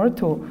customer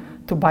to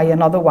buy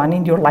another one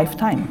in your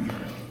lifetime.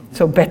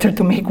 So better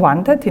to make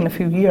one that in a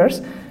few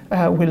years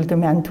will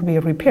demand to be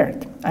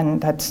repaired. And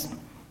that's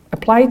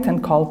applied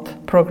and called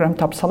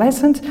programmed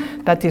obsolescence.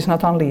 That is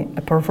not only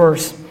a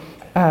perverse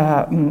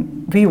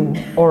view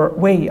or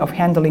way of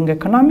handling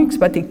economics,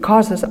 but it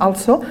causes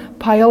also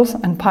piles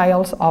and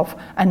piles of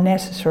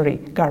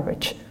unnecessary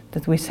garbage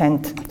that we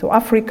send to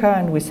Africa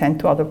and we send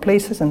to other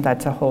places, and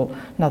that's a whole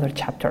another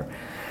chapter.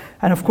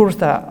 And of course,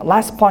 the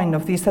last point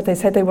of this that I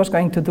said I was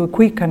going to do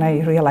quick, and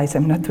I realize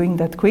I'm not doing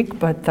that quick,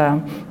 but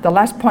the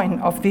last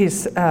point of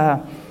this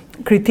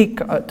critique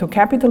to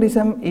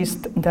capitalism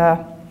is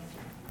the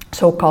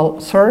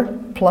so-called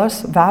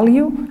surplus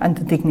value and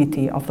the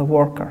dignity of the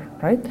worker,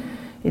 right?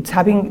 It's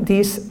having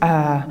this,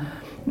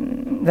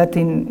 that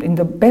in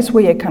the best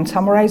way I can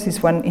summarize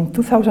is when in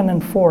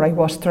 2004 I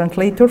was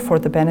translator for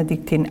the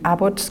Benedictine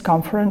Abbots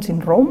conference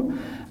in Rome,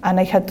 and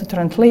I had to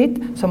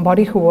translate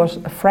somebody who was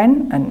a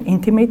friend, an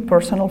intimate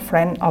personal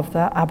friend of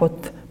the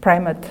abbot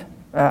primate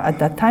at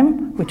that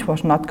time, which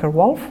was Notker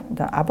Wolf,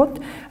 the abbot,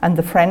 and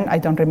the friend, I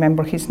don't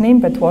remember his name,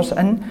 but was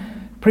a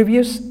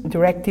previous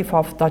directive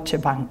of Deutsche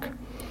Bank.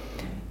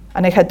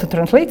 And I had to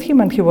translate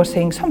him, and he was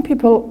saying, some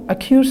people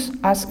accuse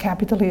us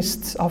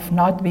capitalists of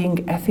not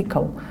being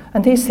ethical.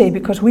 And they say,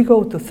 because we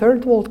go to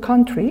third world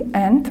country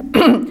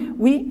and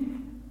we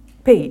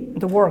pay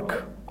the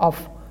work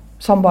of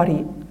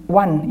somebody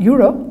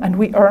 €1 and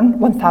we earn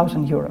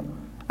 €1,000.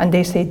 And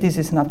they say this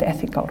is not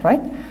ethical,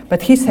 right?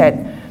 But he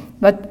said,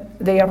 but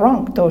they are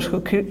wrong, those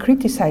who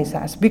criticize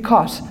us,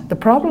 because the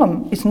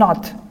problem is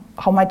not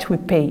how much we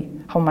pay,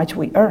 how much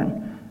we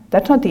earn.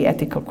 That's not the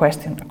ethical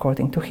question,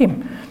 according to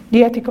him.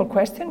 The ethical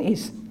question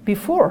is,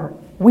 before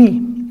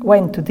we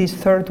went to this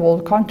third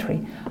world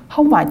country,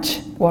 how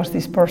much was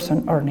this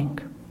person earning?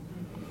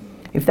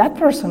 If that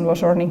person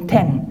was earning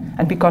 10,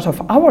 and because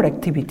of our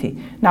activity,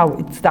 now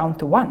it's down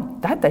to 1,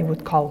 that I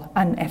would call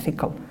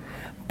unethical.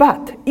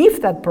 But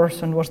if that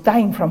person was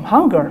dying from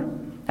hunger,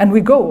 and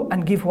we go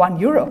and give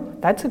 €1,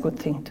 that's a good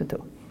thing to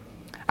do.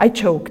 I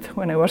choked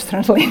when I was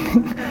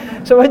translating.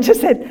 So I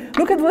just said,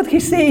 look at what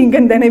he's saying,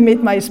 and then I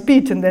made my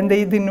speech, and then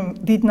they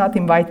did not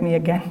invite me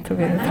again to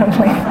be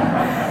translated.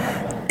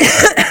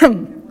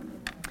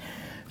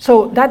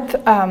 So that,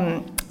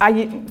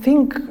 I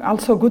think,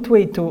 also a good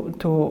way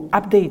to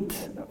update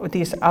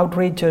this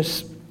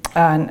outrageous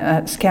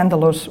and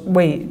scandalous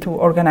way to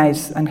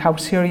organize and how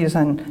serious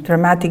and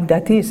dramatic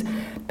that is,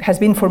 has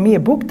been for me a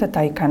book that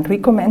I can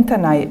recommend,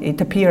 and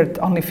it appeared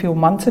only a few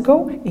months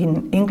ago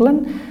in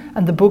England,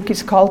 and the book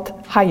is called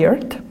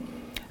Hired.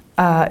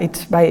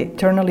 It's by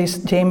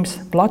journalist James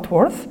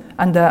Bloodworth,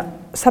 and the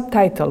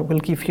subtitle will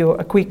give you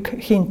a quick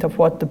hint of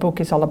what the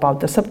book is all about.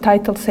 The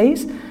subtitle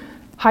says,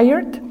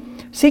 Hired,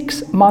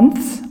 6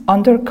 months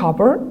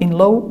undercover in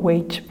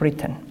low-wage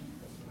Britain.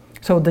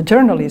 So the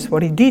journalist,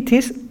 what he did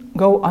is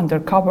go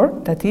undercover,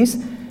 that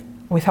is,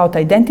 without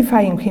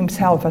identifying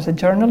himself as a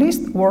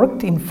journalist,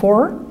 worked in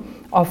 4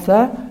 of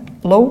the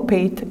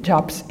low-paid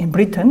jobs in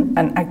Britain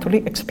and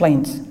actually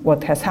explains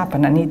what has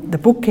happened. And the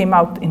book came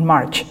out in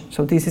March,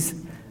 so this is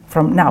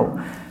from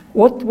now.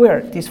 What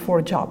were these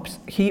 4 jobs?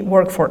 He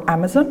worked for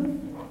Amazon.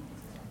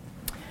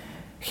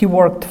 He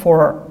worked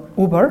for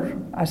Uber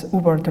as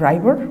Uber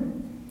driver.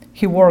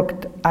 He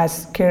worked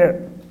as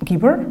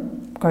caregiver,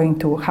 going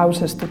to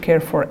houses to care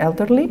for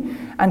elderly,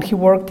 and he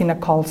worked in a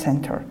call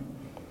center.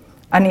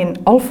 And in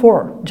all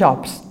 4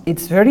 jobs,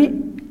 it's very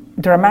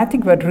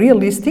dramatic but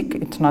realistic.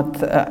 It's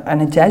not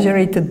an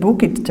exaggerated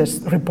book, it's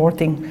just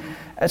reporting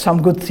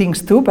some good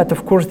things too, but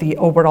of course the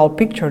overall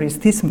picture is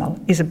dismal.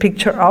 It's a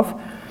picture of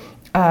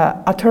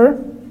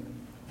utter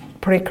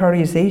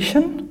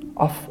precarization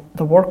of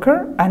the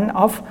worker and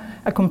of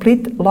a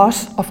complete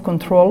loss of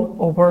control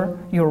over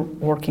your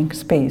working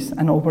space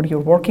and over your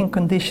working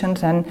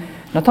conditions, and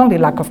not only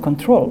lack of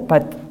control,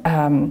 but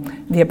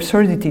the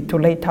absurdity to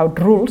lay out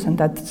rules, and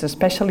that's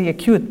especially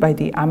acute by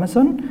the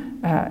Amazon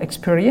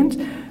experience,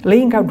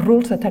 laying out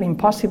rules that are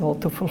impossible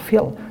to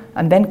fulfill,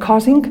 and then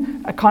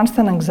causing a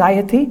constant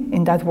anxiety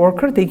in that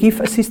worker. They give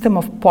a system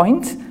of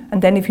points,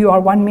 and then if you are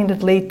 1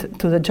 minute late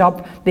to the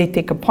job, they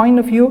take a point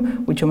of you,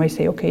 which you may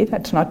say, okay,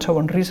 that's not so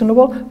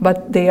unreasonable,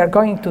 but they are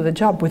going to the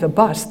job with a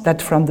bus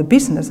that's from the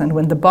business, and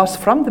when the bus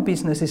from the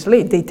business is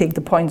late, they take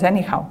the points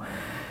anyhow.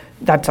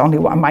 That's only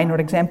a minor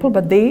example,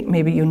 but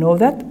maybe you know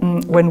that,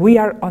 when we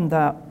are on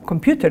the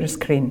computer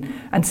screen,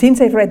 and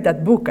since I read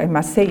that book, I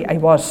must say I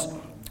was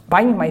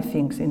buying my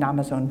things in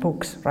Amazon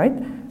books, right?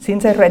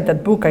 Since I read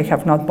that book, I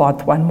have not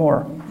bought one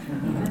more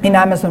in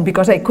Amazon,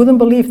 because I couldn't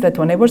believe that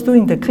when I was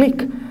doing the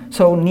click,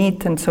 so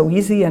neat and so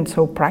easy and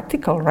so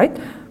practical, right?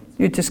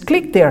 You just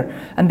click there,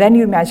 and then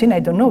you imagine, I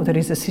don't know, there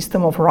is a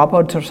system of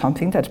robots or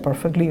something that's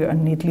perfectly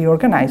and neatly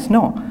organized.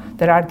 No,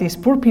 there are these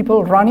poor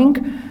people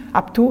running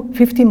up to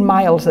 15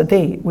 miles a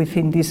day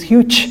within these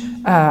huge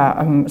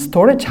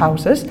storage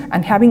houses,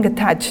 and having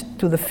attached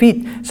to the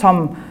feet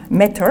some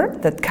meter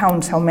that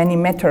counts how many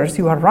meters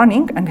you are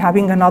running, and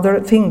having another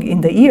thing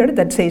in the ear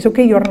that says,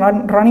 okay, you're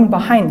running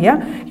behind,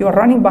 yeah? You are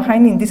running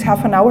behind in this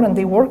half an hour, and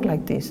they work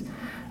like this.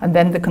 And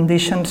then the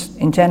conditions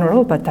in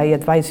general, but I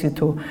advise you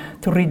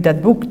to read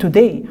that book.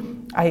 Today,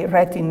 I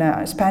read in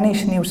a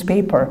Spanish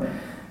newspaper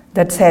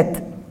that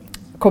said,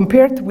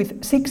 compared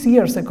with 6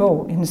 years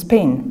ago in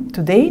Spain,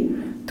 today,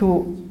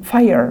 to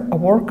fire a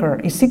worker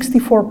is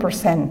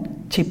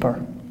 64% cheaper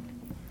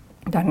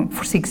than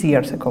for 6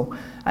 years ago.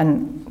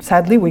 And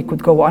sadly, we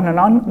could go on and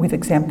on with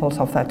examples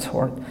of that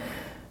sort.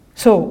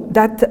 So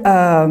that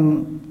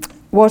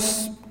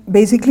was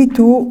basically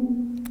to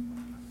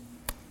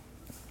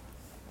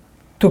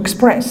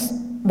express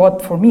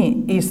what for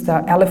me is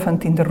the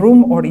elephant in the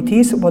room, or it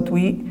is what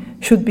we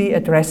should be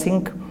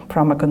addressing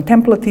from a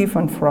contemplative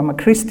and from a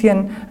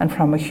Christian and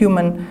from a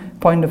human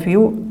point of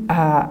view.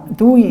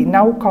 Do we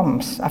now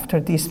comes, after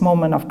this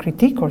moment of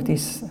critique, or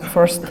this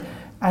first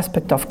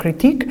aspect of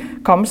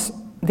critique, comes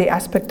the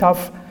aspect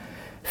of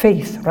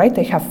faith, right?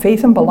 I have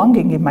faith and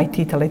belonging in my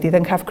title. I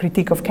didn't have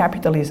critique of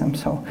capitalism,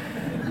 so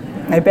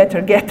I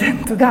better get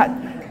to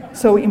that.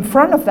 So in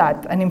front of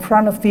that, and in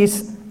front of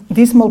this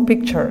dismal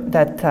picture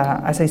that,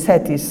 as I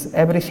said, is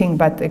everything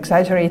but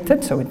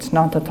exaggerated, so it's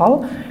not at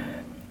all,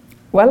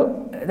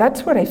 well,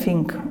 that's where I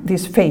think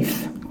this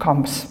faith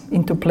comes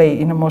into play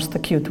in a most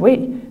acute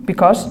way,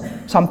 because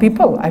some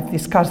people I've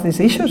discussed these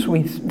issues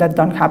with that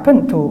don't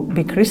happen to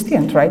be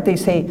Christians, right? They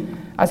say,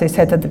 as I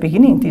said at the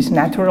beginning, this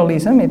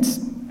naturalism,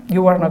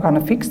 you are not going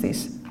to fix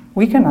this.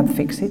 We cannot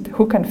fix it.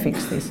 Who can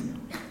fix this?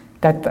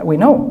 That we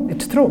know,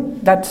 it's true.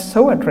 That's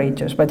so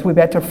outrageous, but we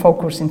better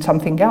focus in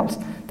something else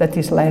that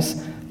is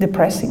less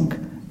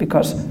depressing,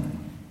 because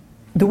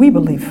do we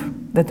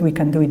believe that we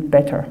can do it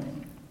better?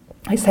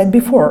 I said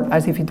before,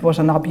 as if it was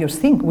an obvious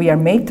thing, we are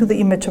made to the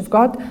image of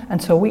God,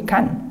 and so we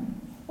can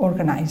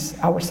organize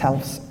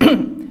ourselves.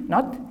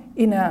 Not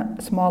in a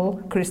small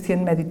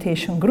Christian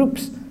meditation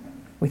groups,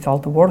 with all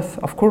the worth,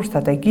 of course,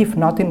 that I give,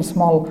 not in a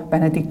small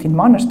Benedictine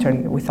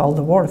monastery, with all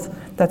the worth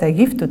that I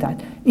give to that,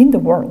 in the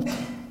world.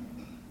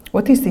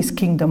 What is this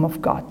kingdom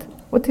of God?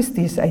 What is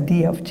this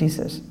idea of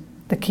Jesus,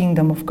 the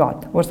kingdom of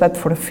God? Was that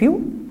for a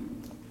few,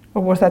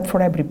 or was that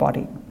for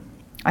everybody?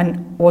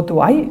 And what do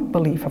I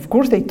believe? Of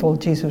course, they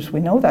told Jesus, we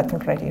know that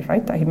already,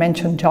 right? I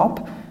mentioned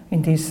Job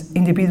in this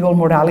individual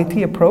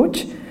morality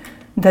approach,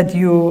 that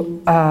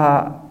you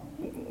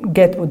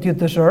get what you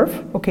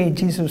deserve. Okay,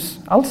 Jesus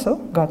also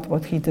got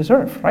what he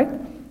deserved, right?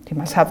 He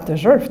must have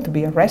deserved to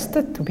be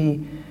arrested, to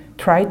be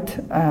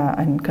tried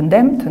and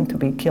condemned, and to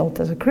be killed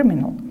as a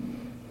criminal.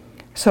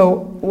 So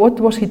what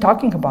was he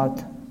talking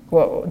about?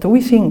 Well, do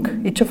we think,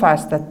 each of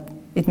us, that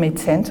it made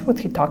sense what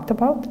he talked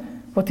about?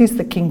 What is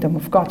the kingdom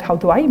of God? How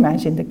do I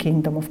imagine the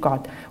kingdom of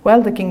God?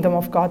 Well, the kingdom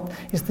of God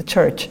is the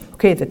church.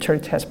 Okay, the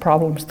church has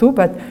problems too,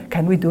 but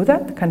can we do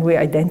that? Can we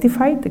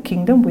identify the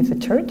kingdom with the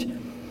church?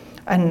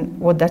 And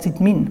what does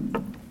it mean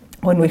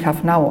when we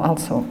have now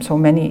also so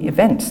many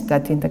events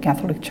that in the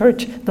Catholic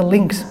Church, the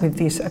links with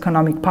these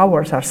economic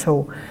powers are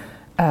so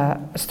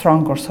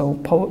strong or so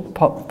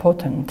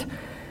potent?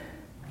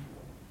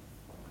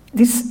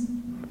 This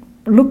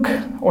look,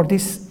 or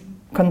this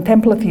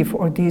contemplative,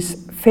 or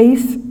this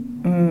faith,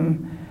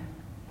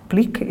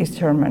 Blick is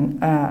German,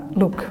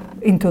 look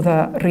into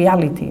the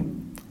reality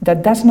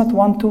that does not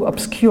want to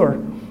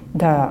obscure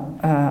the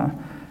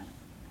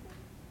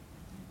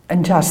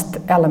unjust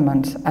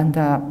elements and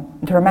the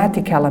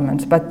dramatic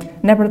elements,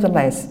 but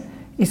nevertheless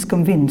is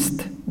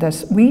convinced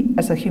that we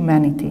as a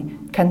humanity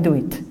can do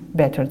it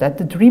better, that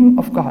the dream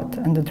of God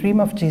and the dream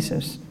of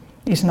Jesus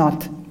is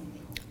not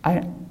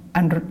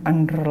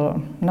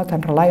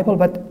unreliable,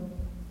 but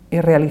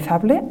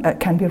irrealizable,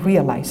 can be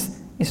realized.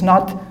 It's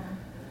not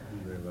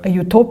a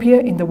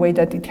utopia in the way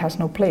that it has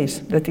no place,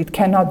 that it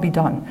cannot be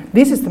done.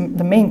 This is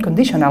the main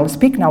condition. I'll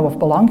speak now of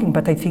belonging,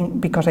 but I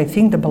think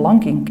the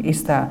belonging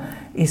is the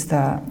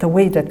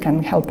way that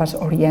can help us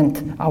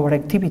orient our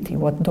activity.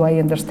 What do I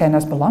understand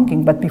as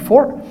belonging? But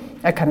before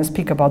I can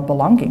speak about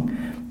belonging,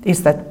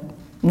 is that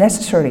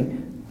necessary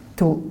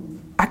to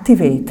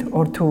activate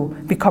or to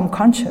become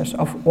conscious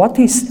of what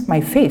is my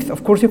faith?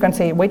 Of course, you can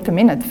say, wait a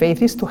minute,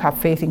 faith is to have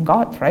faith in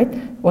God, right?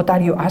 What are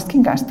you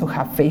asking us, to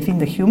have faith in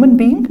the human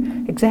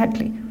being?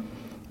 Exactly.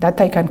 That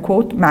I can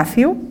quote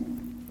Matthew,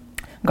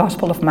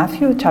 Gospel of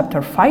Matthew,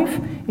 chapter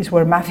 5, is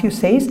where Matthew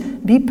says,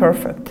 be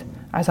perfect,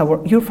 as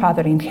your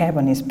Father in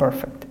heaven is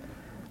perfect.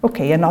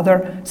 Okay,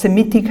 another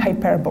Semitic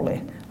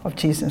hyperbole of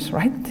Jesus,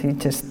 right? He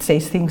just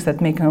says things that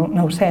make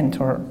no sense,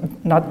 or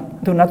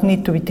do not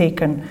need to be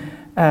taken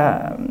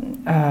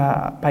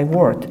by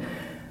word.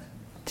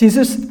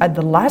 Jesus, at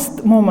the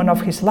last moment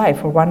of his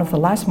life, or one of the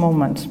last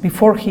moments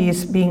before he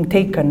is being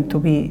taken to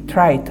be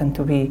tried and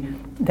to be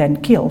then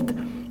killed,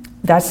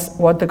 that's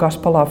what the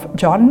Gospel of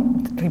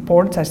John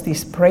reports as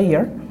this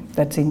prayer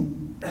that's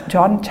in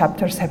John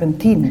chapter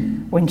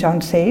 17, when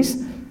John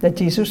says that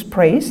Jesus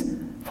prays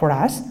for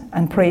us,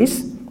 and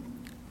prays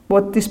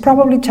what is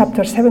probably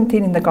chapter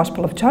 17 in the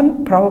Gospel of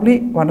John, probably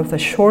one of the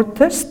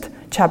shortest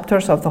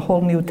chapters of the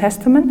whole New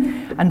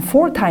Testament, and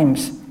 4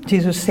 times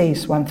Jesus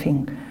says one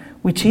thing,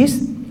 which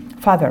is,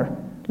 Father,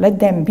 let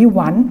them be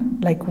one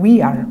like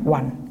we are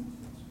one.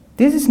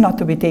 This is not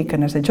to be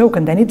taken as a joke.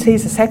 And then it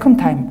says a second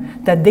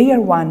time that they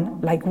are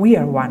one like we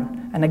are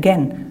one. And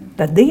again,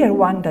 that they are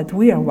one, that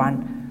we are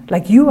one.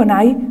 Like you and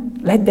I,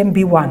 let them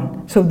be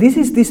one. So this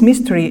is this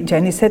mystery.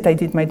 Jenny said I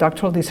did my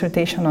doctoral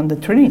dissertation on the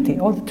Trinity,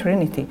 all the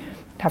Trinity.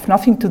 Have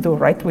nothing to do,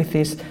 right, with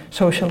this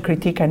social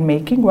critique I'm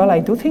making. Well, I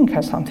do think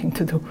has something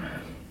to do.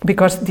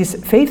 Because this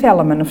faith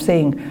element of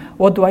saying,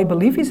 what do I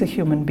believe is a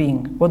human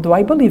being? What do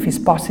I believe is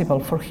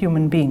possible for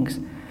human beings?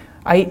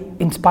 I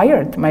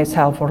inspired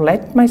myself, or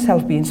let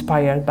myself be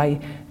inspired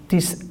by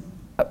this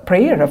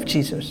prayer of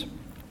Jesus.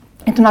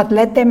 And not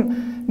let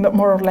them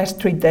more or less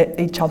treat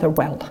each other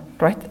well,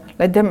 right?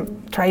 Let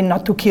them try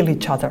not to kill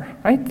each other,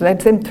 right?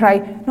 Let them try,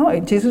 no,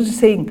 Jesus is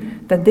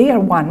saying that they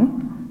are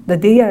one,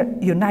 that they are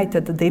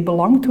united, that they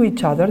belong to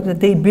each other,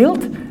 that they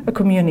build a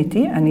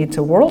community, and it's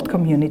a world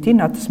community,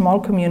 not small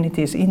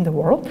communities in the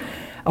world,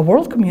 a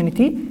world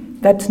community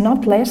that's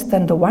not less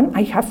than the one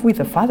I have with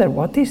the Father.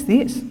 What is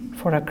this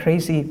for a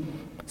crazy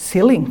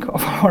ceiling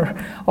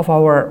of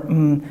our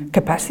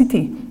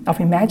capacity of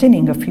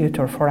imagining a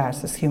future for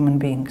us as human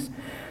beings.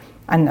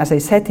 And as I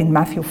said, in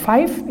Matthew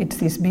 5, it's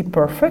this be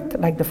perfect,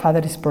 like the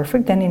Father is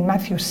perfect. Then in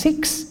Matthew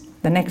 6,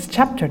 the next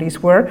chapter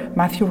is where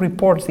Matthew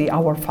reports the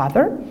Our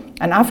Father.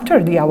 And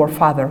after the Our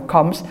Father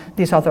comes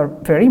this other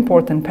very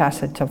important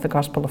passage of the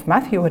Gospel of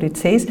Matthew, where it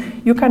says,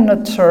 you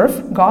cannot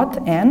serve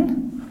God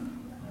and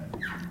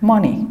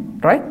money,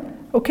 right?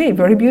 Okay,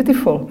 very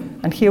beautiful.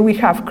 And here we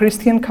have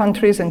Christian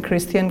countries and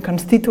Christian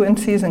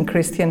constituencies and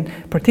Christian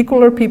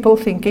particular people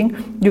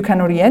thinking you can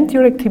orient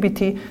your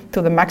activity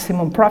to the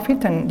maximum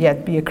profit and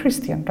yet be a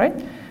Christian, right?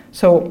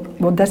 So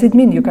what does it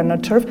mean? You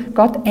cannot serve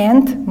God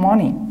and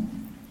money.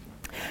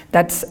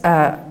 That's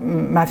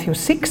Matthew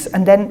 6,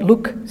 and then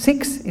Luke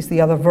 6 is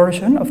the other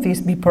version of this,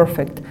 be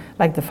perfect,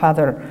 like the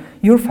Father,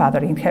 your Father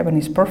in heaven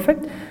is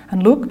perfect.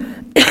 And Luke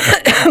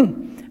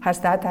has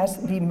that as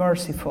be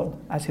merciful,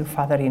 as your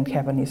Father in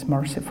heaven is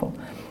merciful.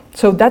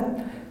 So that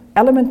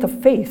element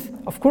of faith,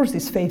 of course,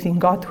 is faith in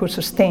God who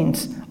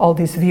sustains all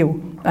this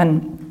view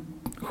and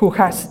who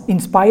has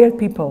inspired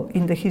people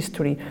in the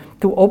history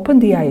to open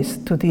the eyes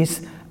to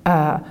this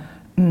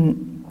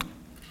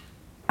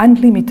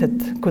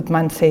unlimited, could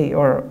one say,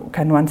 or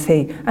can one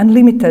say,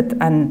 unlimited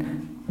and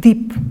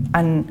deep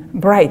and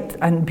bright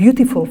and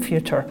beautiful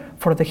future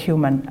for the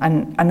human,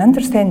 and an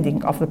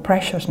understanding of the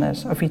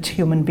preciousness of each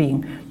human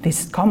being.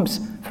 This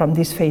comes from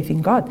this faith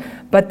in God.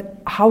 But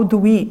how do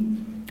we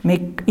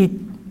make it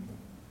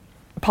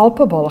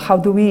palpable? How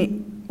do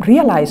we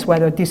realize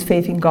whether this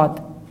faith in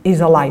God is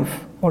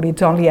alive or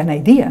it's only an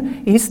idea?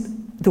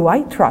 Do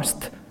I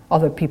trust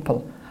other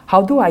people?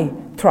 How do I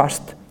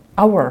trust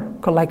our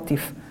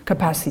collective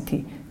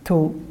capacity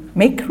to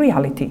make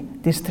reality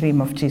this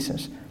dream of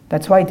Jesus?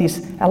 That's why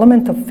this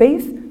element of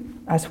faith,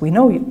 as we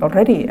know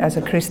already as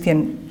a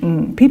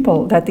Christian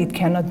people, that it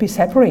cannot be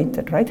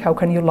separated, right? How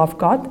can you love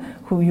God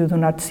who you do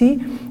not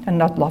see and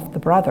not love the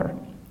brother?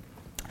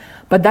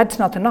 But that's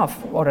not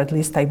enough, or at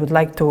least I would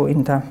like to,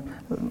 in the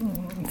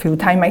few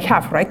time I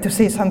have, right, to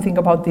say something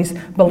about this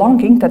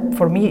belonging, that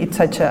for me it's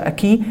such a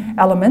key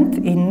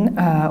element in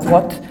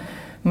what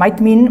might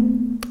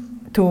mean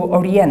to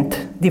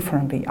orient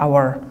differently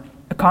our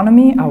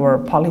economy, our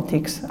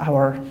politics,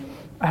 our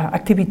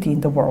activity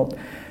in the world.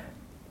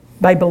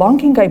 By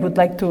belonging, I would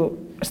like to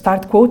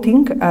start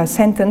quoting a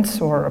sentence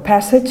or a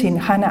passage in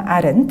Hannah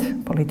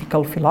Arendt,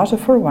 political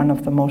philosopher, one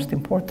of the most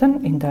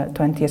important in the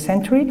 20th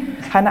century.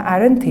 Hannah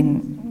Arendt,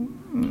 in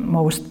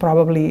most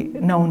probably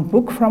known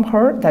book from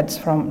her, that's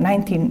from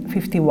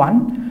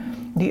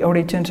 1951, The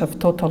Origins of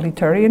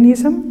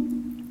Totalitarianism.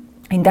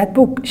 In that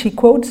book, she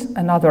quotes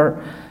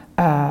another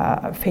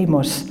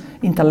famous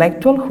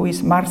intellectual who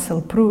is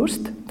Marcel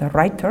Proust, the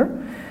writer,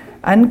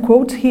 and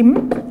quotes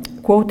him,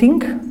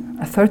 quoting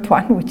a third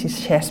one, which is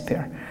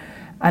Shakespeare.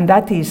 And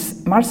that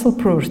is Marcel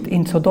Proust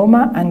in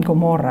Sodoma and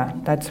Gomorrah.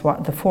 That's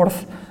what the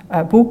fourth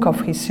book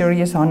of his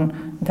series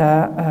on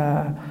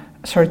the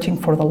searching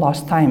for the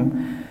lost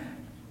time.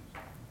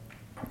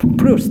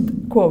 Proust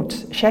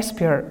quotes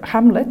Shakespeare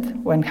Hamlet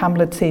when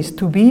Hamlet says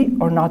to be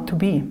or not to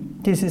be.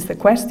 This is the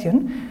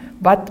question,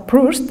 but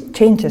Proust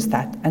changes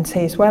that and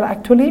says, well,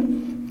 actually,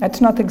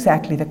 that's not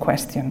exactly the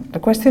question. The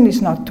question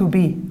is not to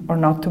be or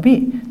not to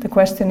be. The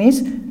question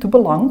is to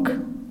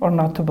belong or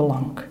not to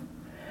belong.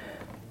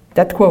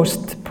 That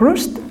quotes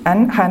Proust,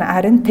 and Hannah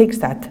Arendt takes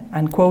that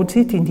and quotes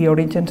it in The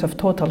Origins of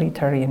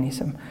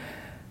Totalitarianism.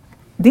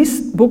 This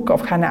book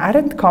of Hannah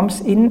Arendt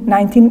comes in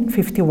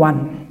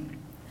 1951.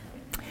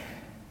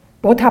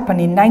 What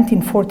happened in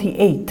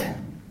 1948,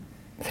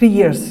 3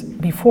 years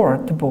before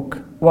the book,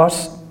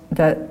 was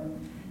the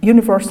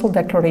Universal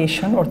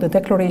Declaration, or the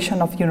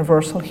Declaration of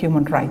Universal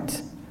Human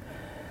Rights.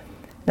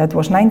 That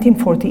was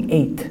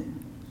 1948.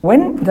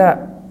 When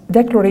the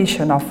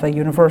Declaration of the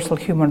Universal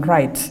Human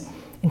Rights,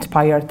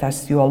 inspired,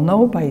 as you all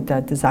know, by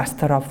the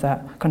disaster of the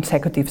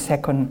consecutive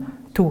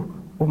two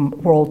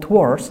world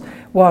wars,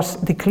 was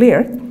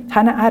declared,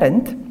 Hannah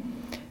Arendt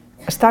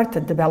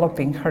started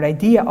developing her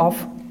idea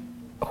of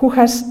who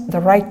has the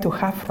right to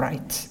have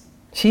rights.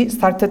 She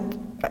started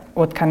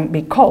what can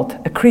be called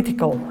a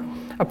critical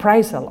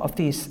appraisal of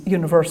this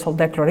Universal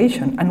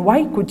Declaration. And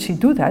why could she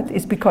do that?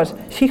 Is because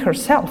she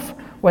herself,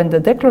 when the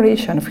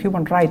Declaration of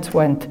Human Rights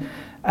went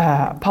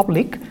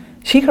public,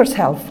 she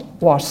herself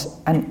was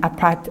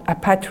a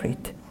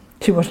patriot.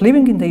 She was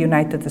living in the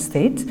United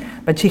States,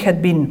 but she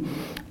had been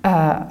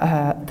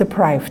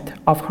deprived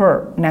of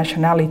her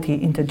nationality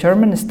in the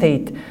German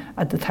state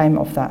at the time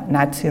of the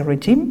Nazi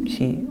regime.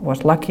 She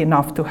was lucky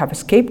enough to have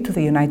escaped to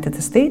the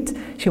United States.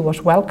 She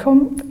was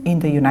welcomed in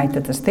the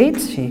United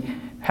States. She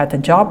had a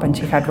job and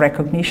she had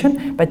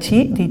recognition, but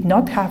she did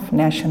not have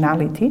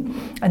nationality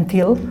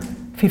until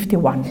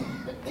 1951.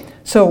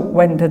 So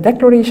when the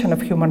Declaration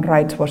of Human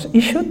Rights was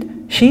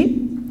issued,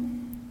 she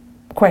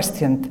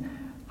questioned,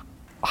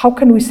 how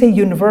can we say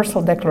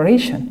universal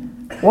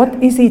declaration?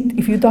 What is it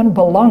if you don't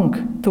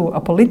belong to a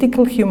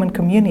political human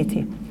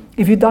community?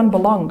 If you don't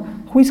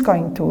belong, who is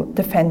going to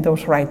defend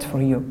those rights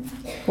for you?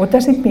 What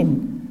does it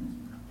mean?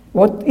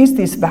 What is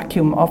this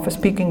vacuum of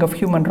speaking of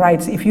human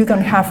rights if you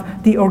don't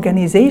have the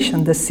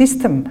organization, the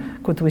system,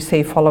 could we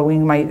say,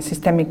 following my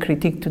systemic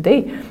critique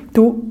today,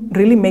 to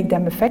really make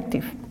them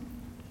effective?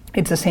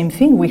 It's the same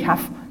thing we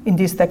have in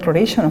this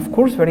declaration, of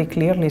course, very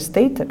clearly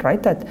stated,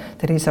 right, that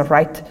there is a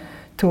right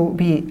to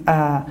be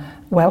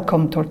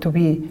welcomed or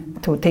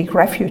to take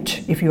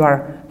refuge if you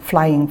are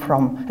flying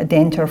from a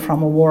danger,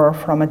 from a war,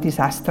 from a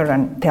disaster,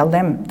 and tell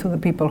them to the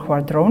people who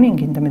are drowning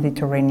in the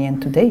Mediterranean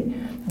today.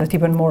 That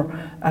even more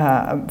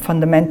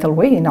fundamental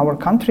way in our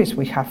countries,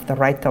 we have the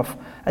right of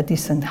a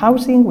decent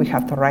housing, we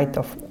have the right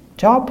of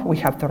job, we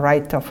have the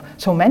right of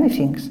so many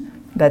things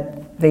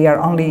that they are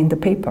only in the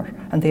paper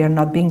and they are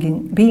not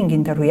being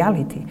in the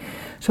reality.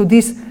 So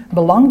this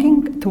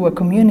belonging to a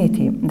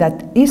community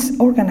that is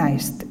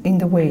organized in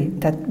the way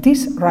that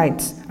these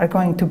rights are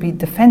going to be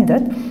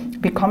defended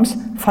becomes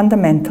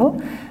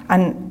fundamental.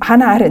 And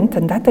Hannah Arendt,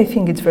 and that I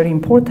think is very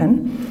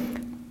important,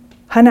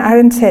 Hannah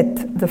Arendt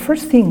said the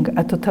first thing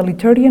a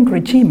totalitarian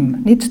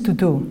regime needs to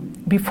do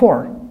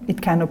before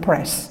it can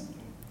oppress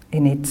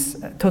in its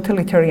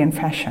totalitarian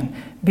fashion,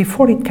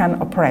 before it can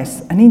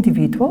oppress an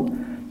individual,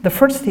 the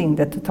first thing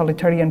that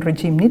totalitarian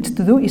regime needs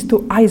to do is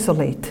to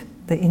isolate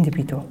the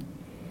individual.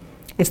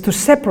 It's to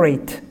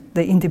separate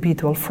the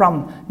individual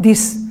from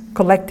this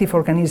collective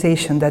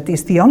organization that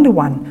is the only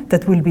one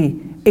that will be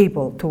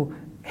able to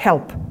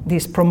help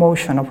this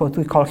promotion of what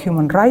we call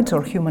human rights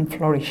or human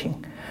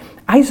flourishing.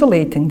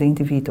 Isolating the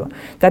individual.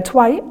 That's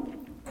why,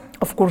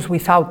 of course,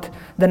 without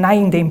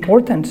denying the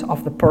importance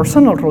of the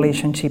personal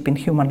relationship in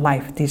human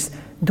life, this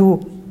du,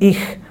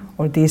 ich,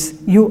 or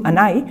this you and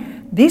I,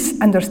 this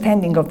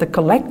understanding of the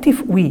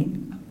collective we,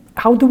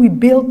 how do we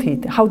build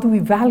it, how do we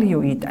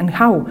value it, and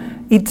how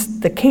it's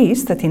the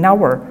case that in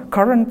our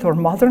current or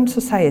modern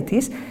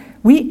societies,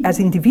 we as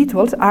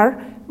individuals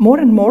are more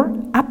and more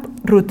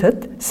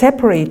uprooted,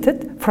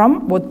 separated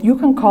from what you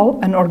can call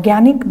an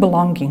organic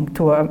belonging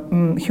to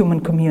a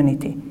human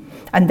community.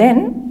 And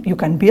then you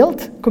can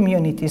build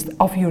communities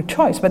of your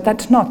choice, but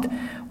that's not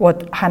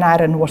what Hannah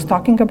Arendt was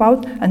talking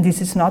about, and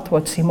this is not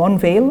what Simone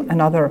Weil,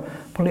 another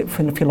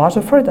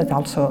philosopher that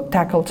also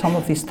tackled some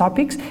of these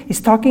topics, is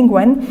talking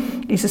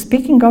when he's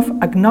speaking of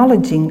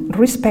acknowledging,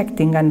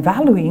 respecting, and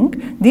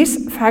valuing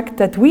this fact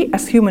that we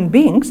as human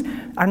beings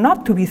are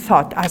not to be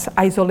thought as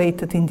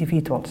isolated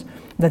individuals,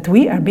 that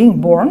we are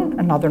being born,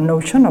 another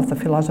notion of the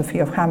philosophy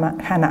of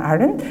Hannah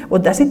Arendt.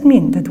 What does it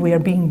mean that we are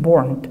being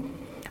born?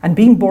 And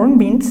being born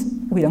means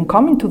we don't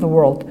come into the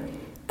world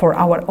for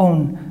our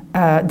own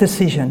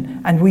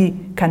decision, and we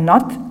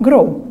cannot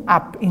grow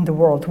up in the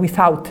world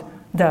without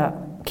the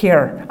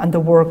care and the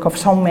work of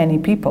so many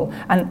people.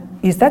 And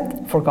is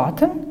that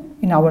forgotten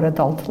in our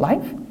adult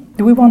life?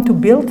 Do we want to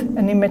build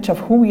an image of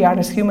who we are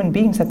as human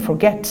beings that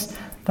forgets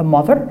the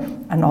mother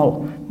and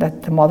all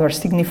that the mother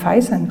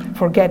signifies, and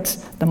forgets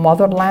the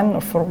motherland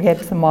or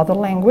forgets the mother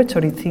language,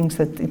 or it thinks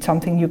that it's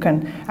something you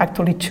can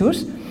actually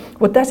choose?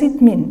 What does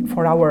it mean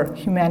for our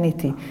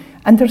humanity?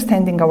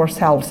 Understanding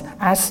ourselves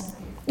as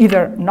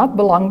either not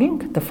belonging,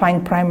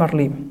 defined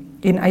primarily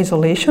in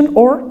isolation,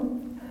 or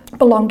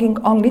belonging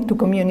only to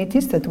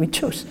communities that we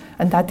choose,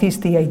 and that is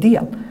the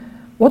ideal.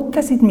 What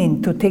does it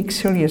mean to take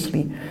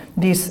seriously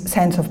this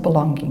sense of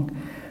belonging?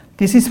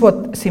 This is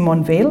what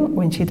Simone Weil,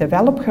 when she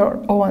developed her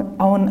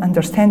own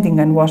understanding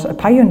and was a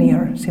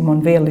pioneer.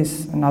 Simone Weil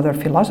is another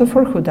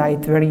philosopher who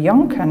died very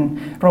young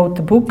and wrote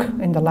a book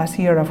in the last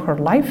year of her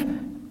life,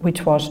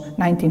 which was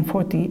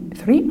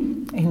 1943,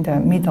 in the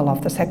middle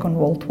of the Second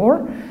World War,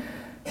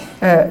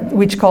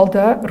 which called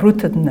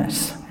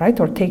rootedness, right,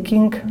 or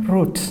taking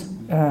roots.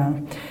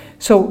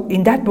 So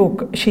in that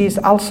book, she is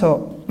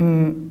also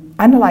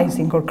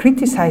analyzing or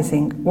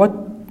criticizing what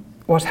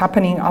was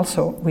happening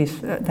also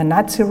with the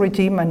Nazi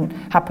regime and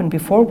happened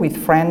before with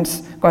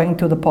France going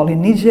to the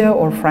Polynesia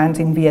or France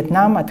in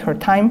Vietnam at her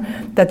time.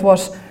 That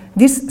was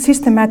this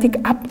systematic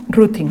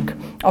uprooting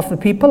of the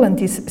people and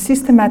this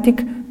systematic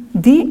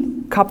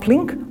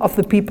decoupling of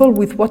the people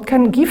with what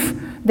can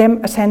give them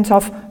a sense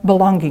of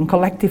belonging,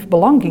 collective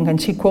belonging. And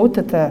she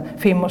quoted a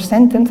famous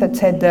sentence that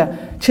said, the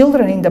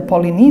children in the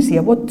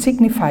Polynesia, what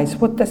signifies,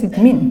 what does it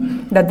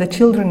mean that the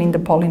children in the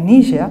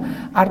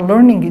Polynesia are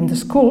learning in the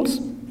schools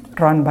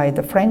run by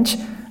the French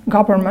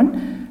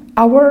government?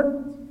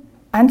 Our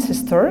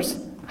ancestors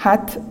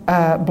had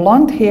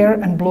blonde hair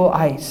and blue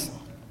eyes.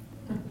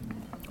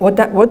 What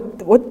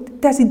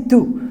does it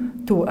do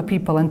to a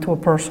people and to a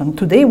person?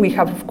 Today we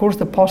have, of course,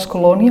 the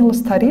post-colonial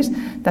studies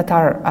that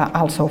are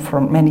also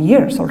from many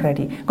years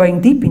already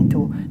going deep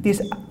into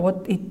this.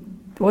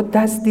 What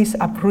does this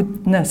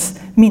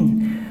uprootedness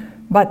mean?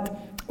 But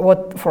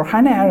what for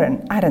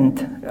Hannah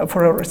Arendt,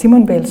 for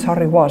Simone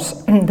Weil,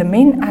 was the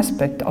main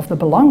aspect of the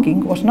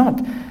belonging was not,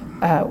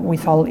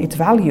 with all its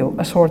value,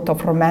 a sort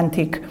of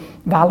romantic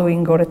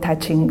valuing or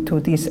attaching to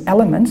these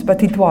elements,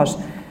 but it was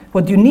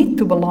what you need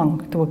to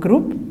belong to a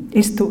group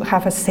is to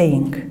have a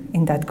saying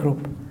in that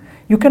group.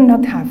 You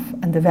cannot have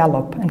and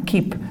develop and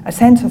keep a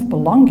sense of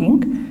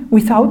belonging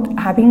without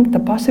having the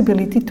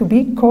possibility to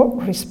be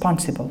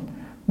co-responsible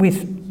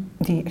with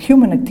the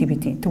human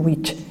activity to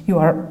which you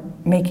are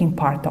making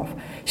part of.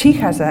 She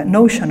has a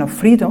notion of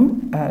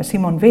freedom,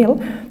 Simone Weil,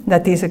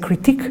 that is a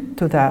critique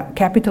to the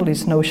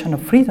capitalist notion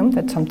of freedom,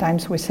 that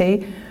sometimes we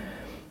say,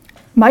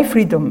 my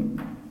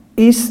freedom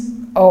is,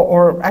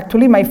 or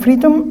actually my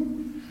freedom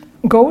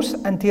goes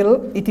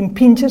until it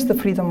impinges the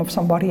freedom of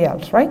somebody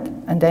else, right?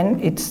 And then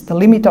it's the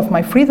limit of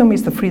my freedom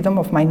is the freedom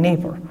of my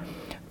neighbor.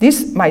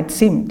 This might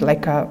seem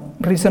like a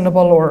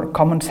reasonable or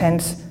common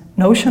sense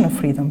notion of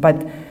freedom, but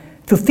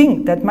to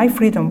think that my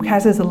freedom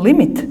has as a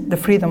limit the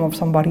freedom of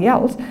somebody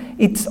else,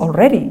 it's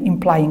already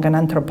implying an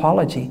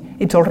anthropology.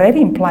 It's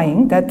already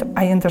implying that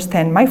I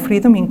understand my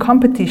freedom in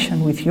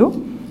competition with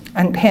you,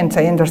 and hence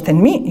I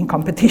understand me in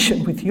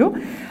competition with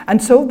you,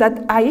 and so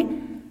that I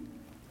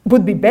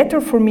would be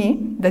better for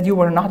me that you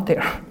were not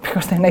there,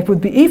 because then I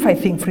would be, if I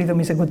think freedom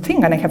is a good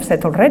thing, and I have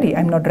said already,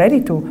 I'm not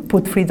ready to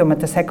put freedom at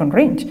the second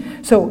range.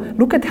 So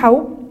look at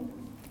how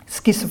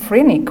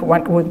schizophrenic,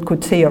 one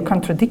could say, or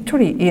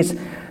contradictory is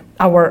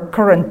our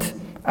current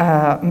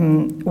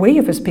way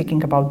of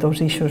speaking about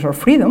those issues of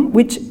freedom,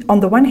 which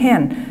on the one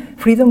hand,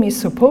 freedom is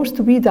supposed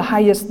to be the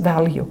highest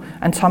value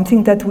and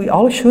something that we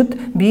all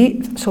should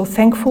be so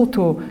thankful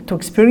to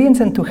experience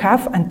and to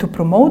have and to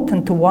promote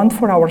and to want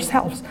for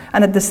ourselves.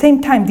 And at the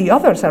same time, the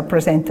others are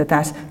presented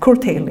as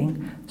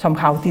curtailing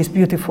somehow this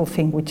beautiful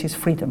thing, which is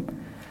freedom.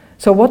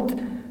 So what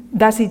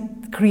does it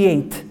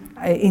create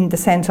in the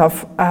sense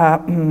of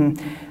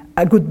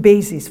a good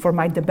basis for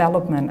my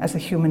development as a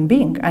human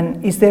being?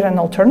 And is there an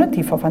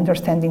alternative of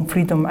understanding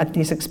freedom at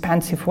this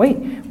expansive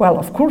way? Well,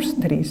 of course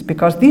there is,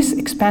 because this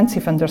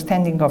expansive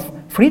understanding of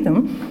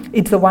freedom,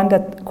 it's the one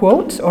that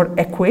quotes or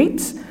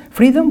equates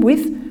freedom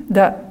with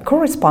the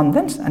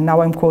correspondence, and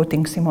now I'm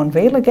quoting Simone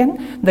Weil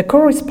again, the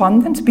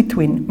correspondence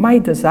between my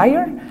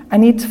desire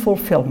and its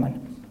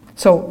fulfillment.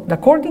 So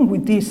according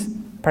with this,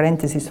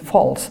 parenthesis,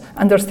 false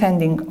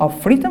understanding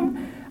of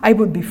freedom, I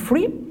would be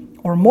free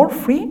or more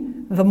free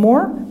the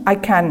more I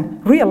can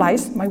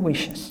realize my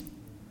wishes,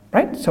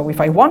 right? So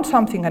if I want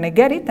something and I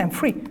get it, I'm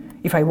free.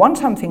 If I want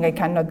something, I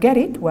cannot get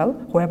it, well,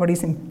 whoever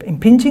is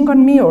impinging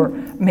on me or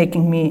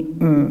making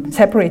me,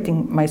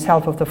 separating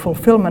myself of the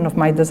fulfillment of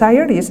my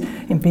desire is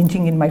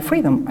impinging in my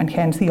freedom, and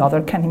hence the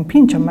other can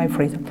impinge on my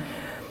freedom.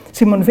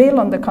 Simone Weil,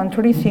 on the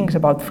contrary, thinks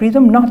about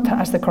freedom not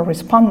as the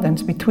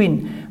correspondence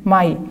between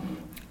my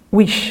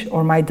wish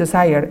or my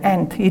desire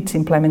and its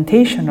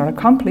implementation or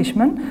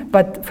accomplishment,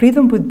 but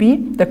freedom would be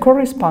the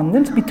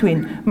correspondence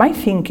between my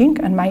thinking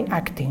and my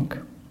acting.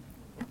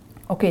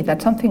 Okay,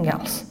 that's something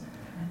else.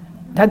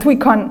 That we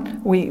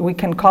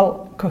can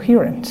call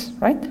coherence,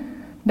 right?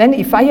 Then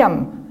if I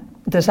am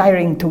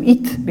desiring to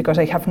eat because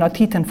I have not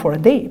eaten for a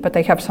day, but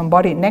I have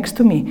somebody next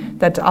to me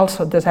that's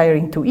also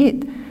desiring to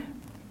eat,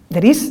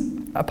 there is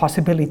a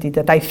possibility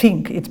that I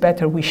think it's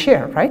better we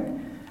share, right?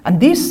 And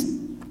this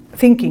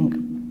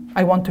thinking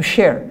I want to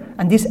share,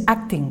 and this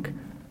acting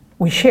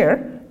we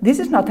share, this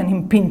is not an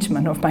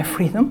impingement of my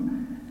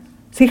freedom.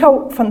 See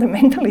how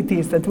fundamental it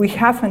is that we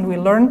have and we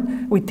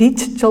learn, we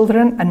teach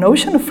children a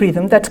notion of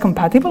freedom that's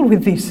compatible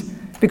with this,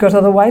 because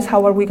otherwise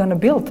how are we going to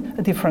build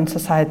a different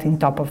society on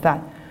top of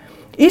that?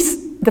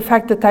 Is the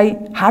fact that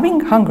having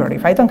hunger,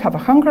 if I don't have a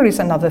hunger is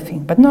another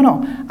thing, but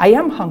no, I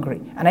am hungry,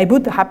 and I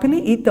would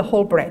happily eat the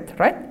whole bread,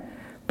 right?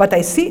 But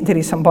I see there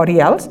is somebody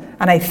else,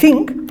 and I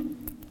think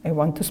I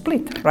want to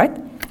split, right?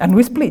 And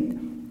we split.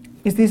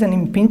 Is this an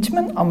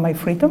impingement on my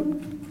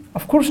freedom?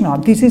 Of course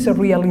not. This is a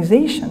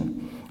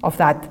realization of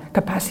that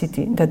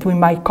capacity that we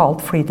might call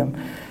freedom.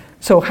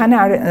 So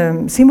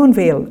Simone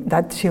Weil,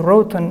 that she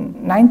wrote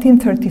in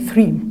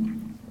 1933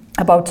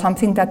 about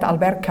something that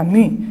Albert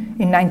Camus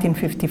in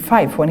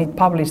 1955, when it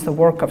published the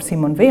work of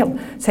Simone Weil,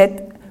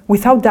 said,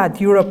 without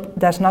that, Europe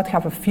does not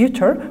have a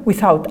future,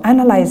 without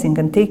analyzing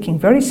and taking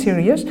very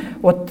serious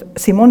what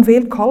Simone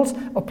Weil calls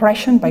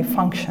oppression by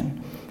function.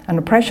 And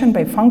oppression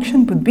by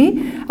function would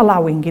be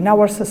allowing in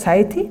our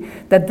society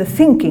that the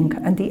thinking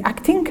and the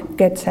acting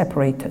get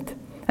separated.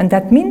 And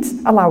that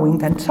means allowing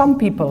that some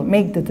people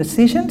make the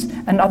decisions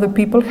and other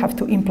people have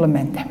to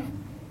implement them.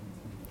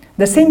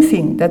 The same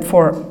thing that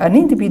for an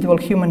individual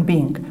human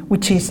being,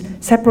 which is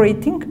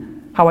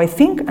separating how I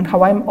think and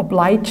how I'm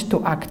obliged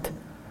to act.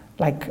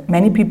 Like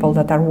many people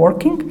that are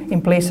working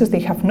in places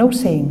they have no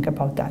saying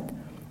about that.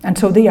 And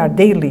so they are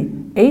daily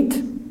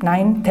 8,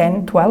 9,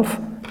 10,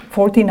 12,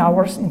 14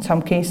 hours in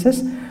some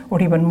cases,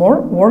 or even more,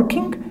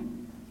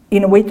 working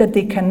in a way that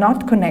they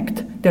cannot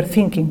connect their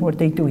thinking, what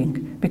they're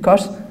doing,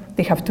 because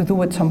they have to do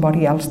what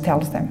somebody else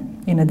tells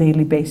them in a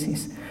daily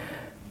basis.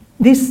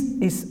 This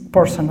is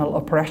personal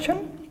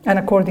oppression, and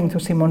according to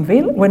Simone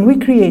Weil, when we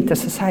create a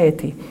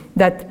society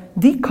that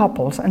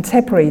decouples and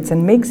separates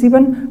and makes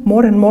even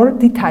more and more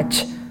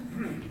detached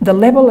the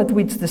level at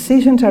which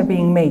decisions are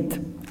being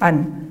made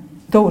and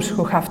those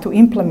who have to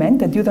implement,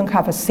 that you don't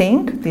have a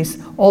saying,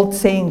 this old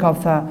saying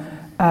of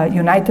the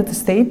United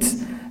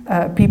States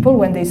people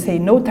when they say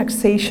no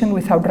taxation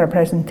without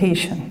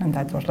representation, and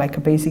that was like a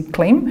basic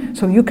claim.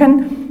 So you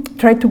can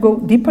try to go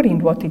deeper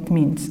in what it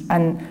means.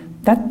 And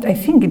that I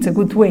think it's a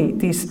good way,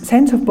 this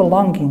sense of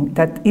belonging,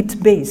 that it's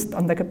based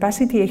on the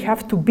capacity I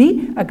have to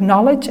be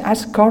acknowledged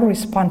as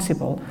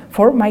co-responsible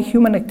for my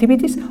human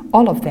activities,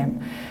 all of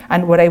them.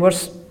 And where I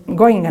was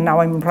going, and now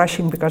I'm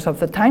rushing because of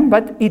the time,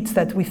 but it's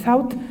that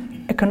without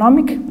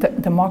economic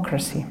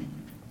democracy,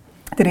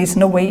 there is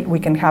no way we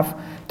can have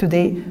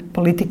today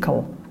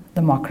political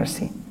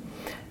democracy.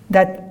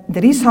 That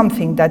there is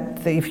something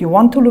that, if you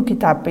want to look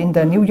it up, in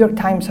the New York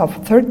Times of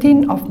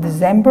 13 of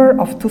December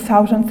of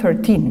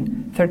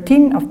 2013,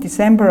 13 of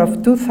December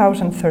of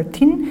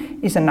 2013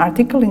 is an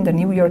article in the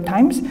New York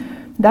Times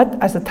that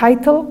as a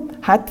title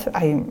had,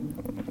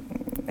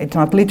 it's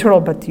not literal,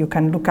 but you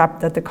can look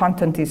up that the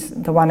content is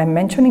the one I'm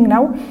mentioning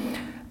now.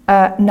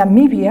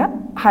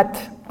 Namibia had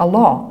a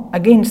law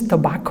against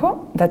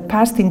tobacco that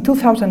passed in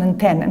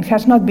 2010 and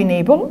has not been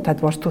able, that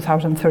was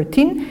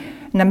 2013,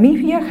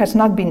 Namibia has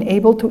not been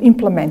able to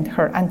implement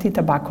her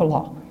anti-tobacco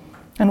law.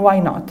 And why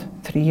not?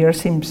 3 years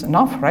seems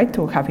enough, right,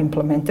 to have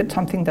implemented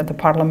something that the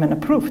parliament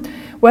approved.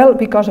 Well,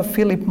 because of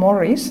Philip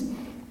Morris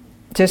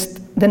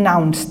just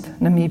denounced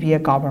Namibia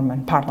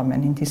government,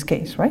 parliament in this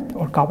case, right?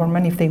 Or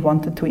government if they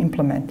wanted to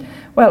implement.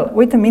 Well,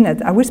 wait a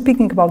minute, are we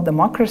speaking about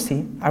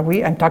democracy?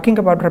 I'm talking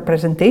about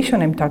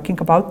representation, I'm talking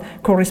about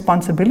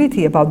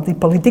co-responsibility, about the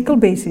political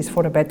basis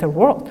for a better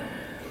world.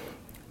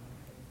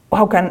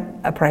 How can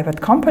a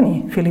private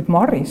company, Philip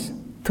Morris,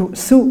 to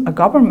sue a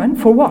government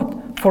for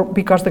what?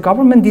 Because the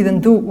government didn't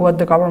do what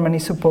the government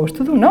is supposed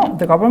to do? No,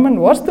 the government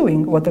was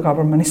doing what the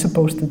government is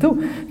supposed to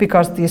do,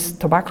 because these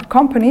tobacco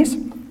companies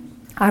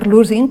are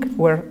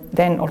were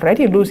then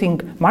already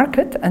losing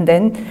market, and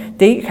then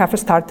they have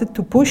started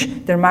to push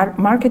their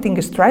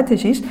marketing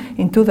strategies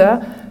into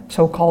the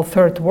so-called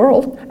third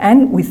world,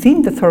 and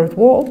within the third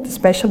world,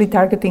 especially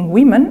targeting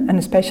women and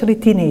especially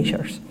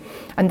teenagers.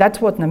 And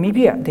that's what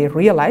Namibia, they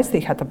realized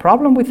they had a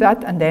problem with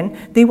that, and then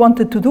they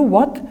wanted to do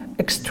what?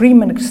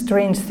 Extreme and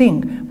strange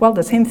thing. Well,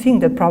 the same thing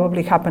that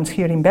probably happens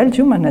here in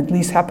Belgium, and at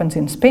least happens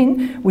in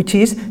Spain, which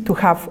is to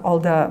have all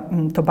the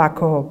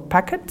tobacco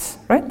packets,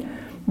 right,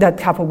 that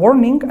have a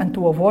warning, and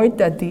to avoid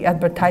that the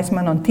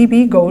advertisement on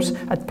TV goes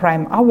at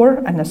prime hour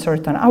and at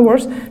certain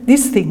hours.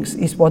 These things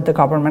is what the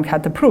government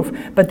had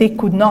approved, but they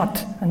could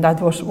not, and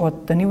that was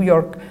what the New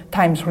York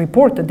Times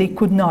reported, they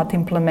could not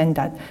implement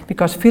that,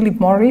 because Philip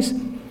Morris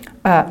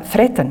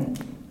threatened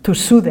to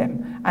sue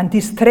them. And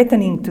this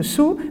threatening to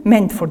sue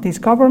meant for this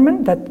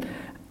government that,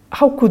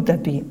 how could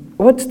that be?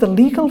 What's the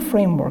legal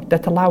framework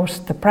that allows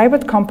the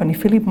private company,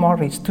 Philip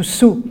Morris, to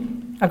sue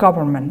a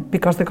government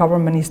because the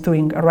government is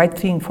doing a right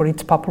thing for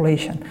its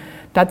population?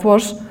 That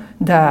was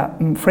the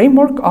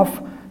framework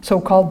of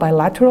so-called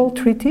bilateral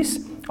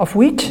treaties, of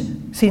which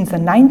since the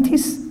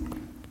 90s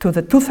to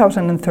the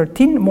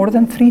 2013, more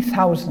than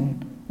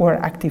 3,000 were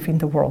active in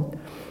the world.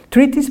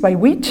 Treaties by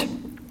which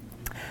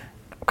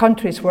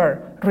countries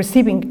were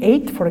receiving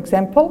aid, for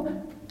example,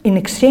 in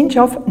exchange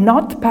of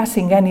not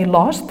passing any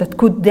laws that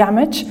could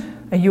damage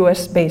a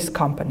US-based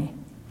company,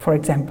 for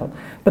example.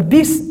 But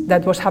this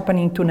that was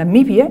happening to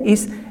Namibia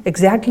is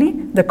exactly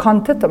the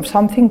content of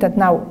something that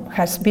now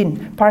has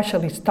been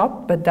partially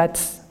stopped, but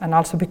that's, and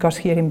also because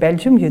here in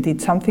Belgium you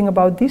did something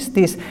about this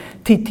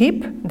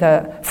TTIP,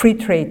 the free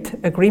trade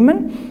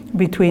agreement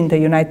between the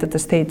United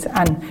States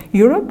and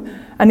Europe.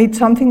 And it's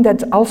something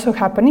that's also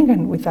happening,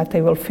 and with that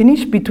I will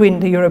finish, between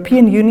the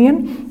European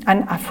Union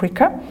and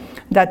Africa,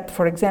 that,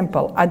 for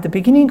example, at the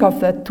beginning of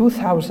the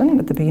 2000,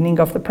 at the beginning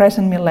of the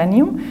present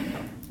millennium,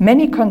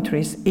 many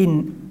countries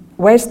in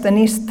West and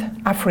East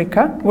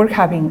Africa were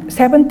having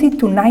 70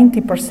 to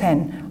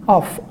 90%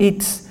 of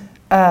its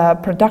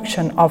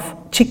production of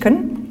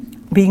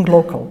chicken being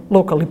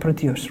locally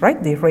produced,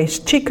 right? They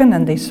raised chicken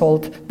and they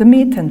sold the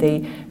meat and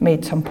they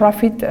made some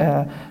profit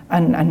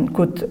and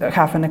could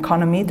have an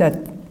economy that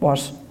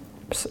was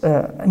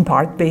in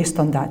part based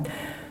on that.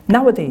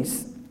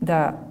 Nowadays,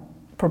 the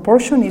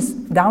proportion is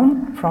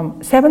down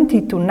from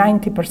 70 to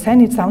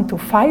 90%, it's down to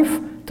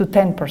 5 to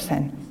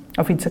 10%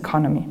 of its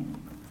economy.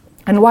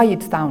 And why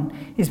it's down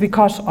is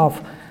because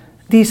of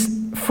these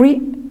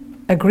free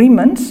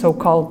agreements,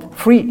 so-called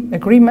free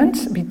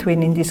agreements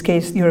between, in this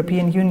case,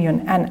 European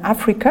Union and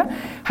Africa,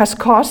 has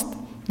caused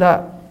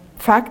the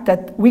fact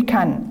that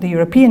the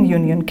European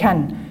Union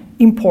can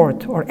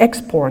import or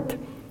export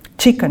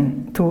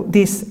chicken to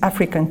these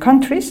African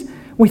countries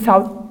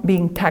without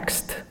being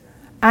taxed.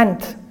 And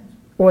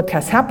what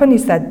has happened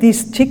is that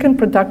this chicken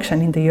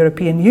production in the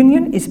European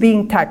Union is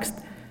being taxed.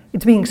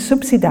 It's being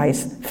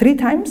subsidized 3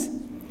 times.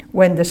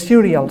 When the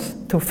cereals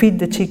to feed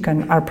the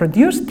chicken are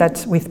produced,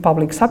 that's with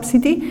public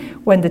subsidy.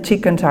 When the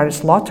chickens are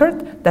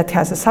slaughtered, that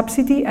has a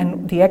subsidy,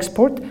 and the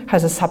export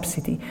has a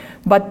subsidy.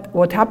 But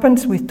what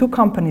happens with 2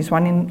 companies,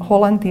 one in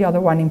Holland, the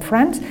other one in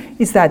France,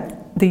 is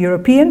that the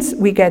Europeans,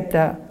 we get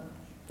the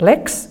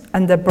legs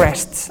and the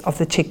breasts of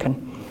the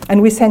chicken,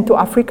 and we send to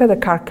Africa the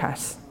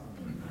carcass.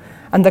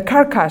 And the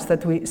carcass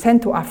that we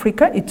send to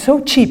Africa, it's so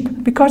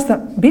cheap because the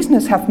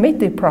business have made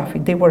their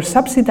profit. They were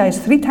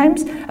subsidized 3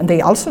 times, and they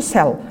also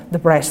sell the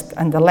breast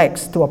and the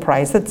legs to a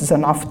price that is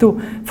enough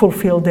to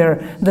fulfill their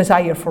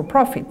desire for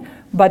profit.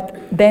 But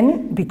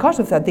then, because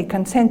of that, they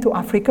can send to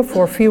Africa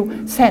for a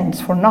few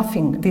cents, for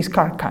nothing, this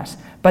carcass.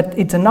 But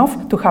it's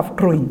enough to have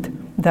ruined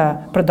the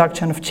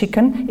production of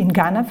chicken. In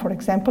Ghana, for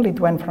example, it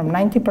went from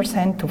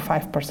 90% to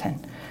 5%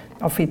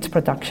 of its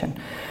production.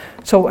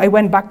 So I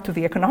went back to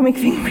the economic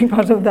thing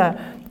because of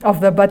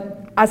the,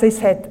 but as I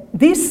said,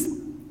 this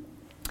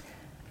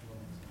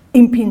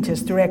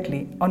impinges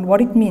directly on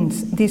what it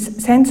means, this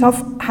sense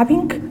of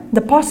having the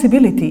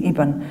possibility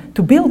even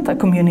to build a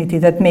community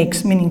that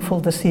makes meaningful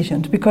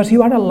decisions, because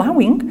you are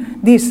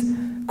allowing these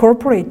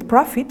corporate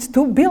profits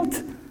to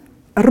build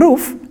a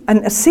roof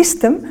and a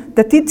system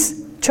that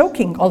it's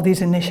choking all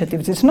these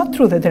initiatives. It's not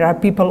true that there are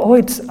people, oh,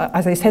 it's,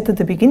 as I said at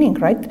the beginning,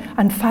 right,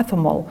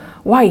 unfathomable.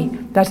 Why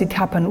does it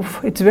happen?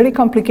 Oof, it's very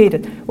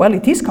complicated. Well,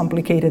 it is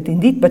complicated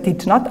indeed, but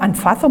it's not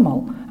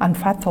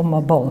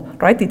unfathomable,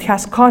 right? It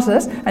has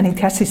causes, and it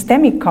has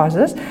systemic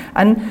causes,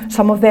 and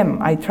some of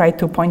them I try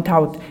to point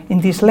out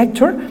in this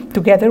lecture,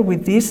 together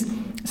with this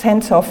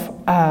sense of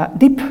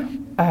deep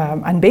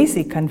and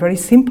basic and very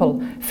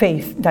simple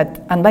faith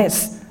that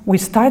unless we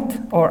start,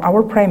 or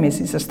our premise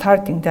is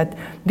starting, that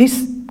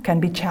this can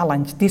be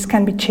challenged, this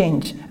can be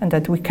changed, and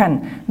that we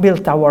can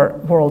build our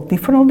world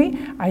differently,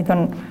 I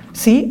don't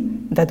see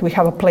that we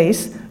have a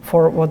place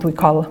for what we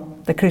call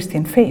the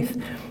Christian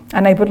faith.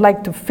 And I would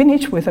like to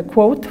finish with a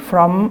quote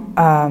from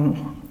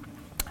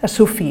a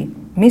Sufi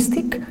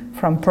mystic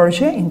from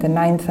Persia in the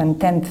 9th and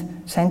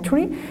 10th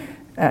century.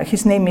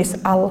 His name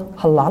is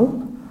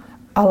Al-Halakh,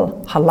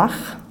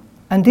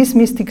 and this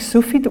mystic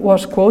Sufi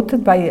was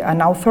quoted by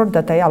an author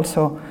that I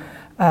also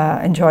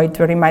enjoyed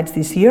very much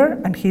this year,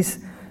 and he's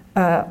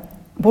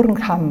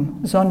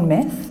Burhan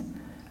Zonmeth,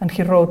 and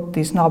he wrote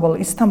this novel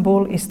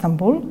Istanbul,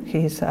 Istanbul.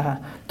 He's a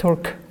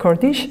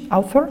Turk-Kurdish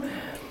author,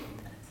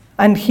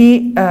 and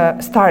he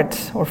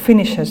starts or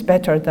finishes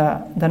better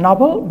the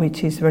novel,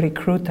 which is very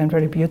crude and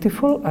very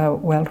beautiful,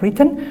 well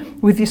written,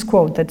 with this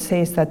quote that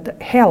says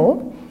that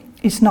hell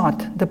is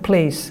not the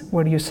place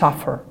where you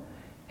suffer.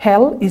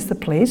 Hell is the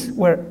place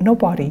where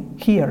nobody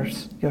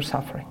hears your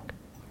suffering.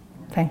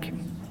 Thank you.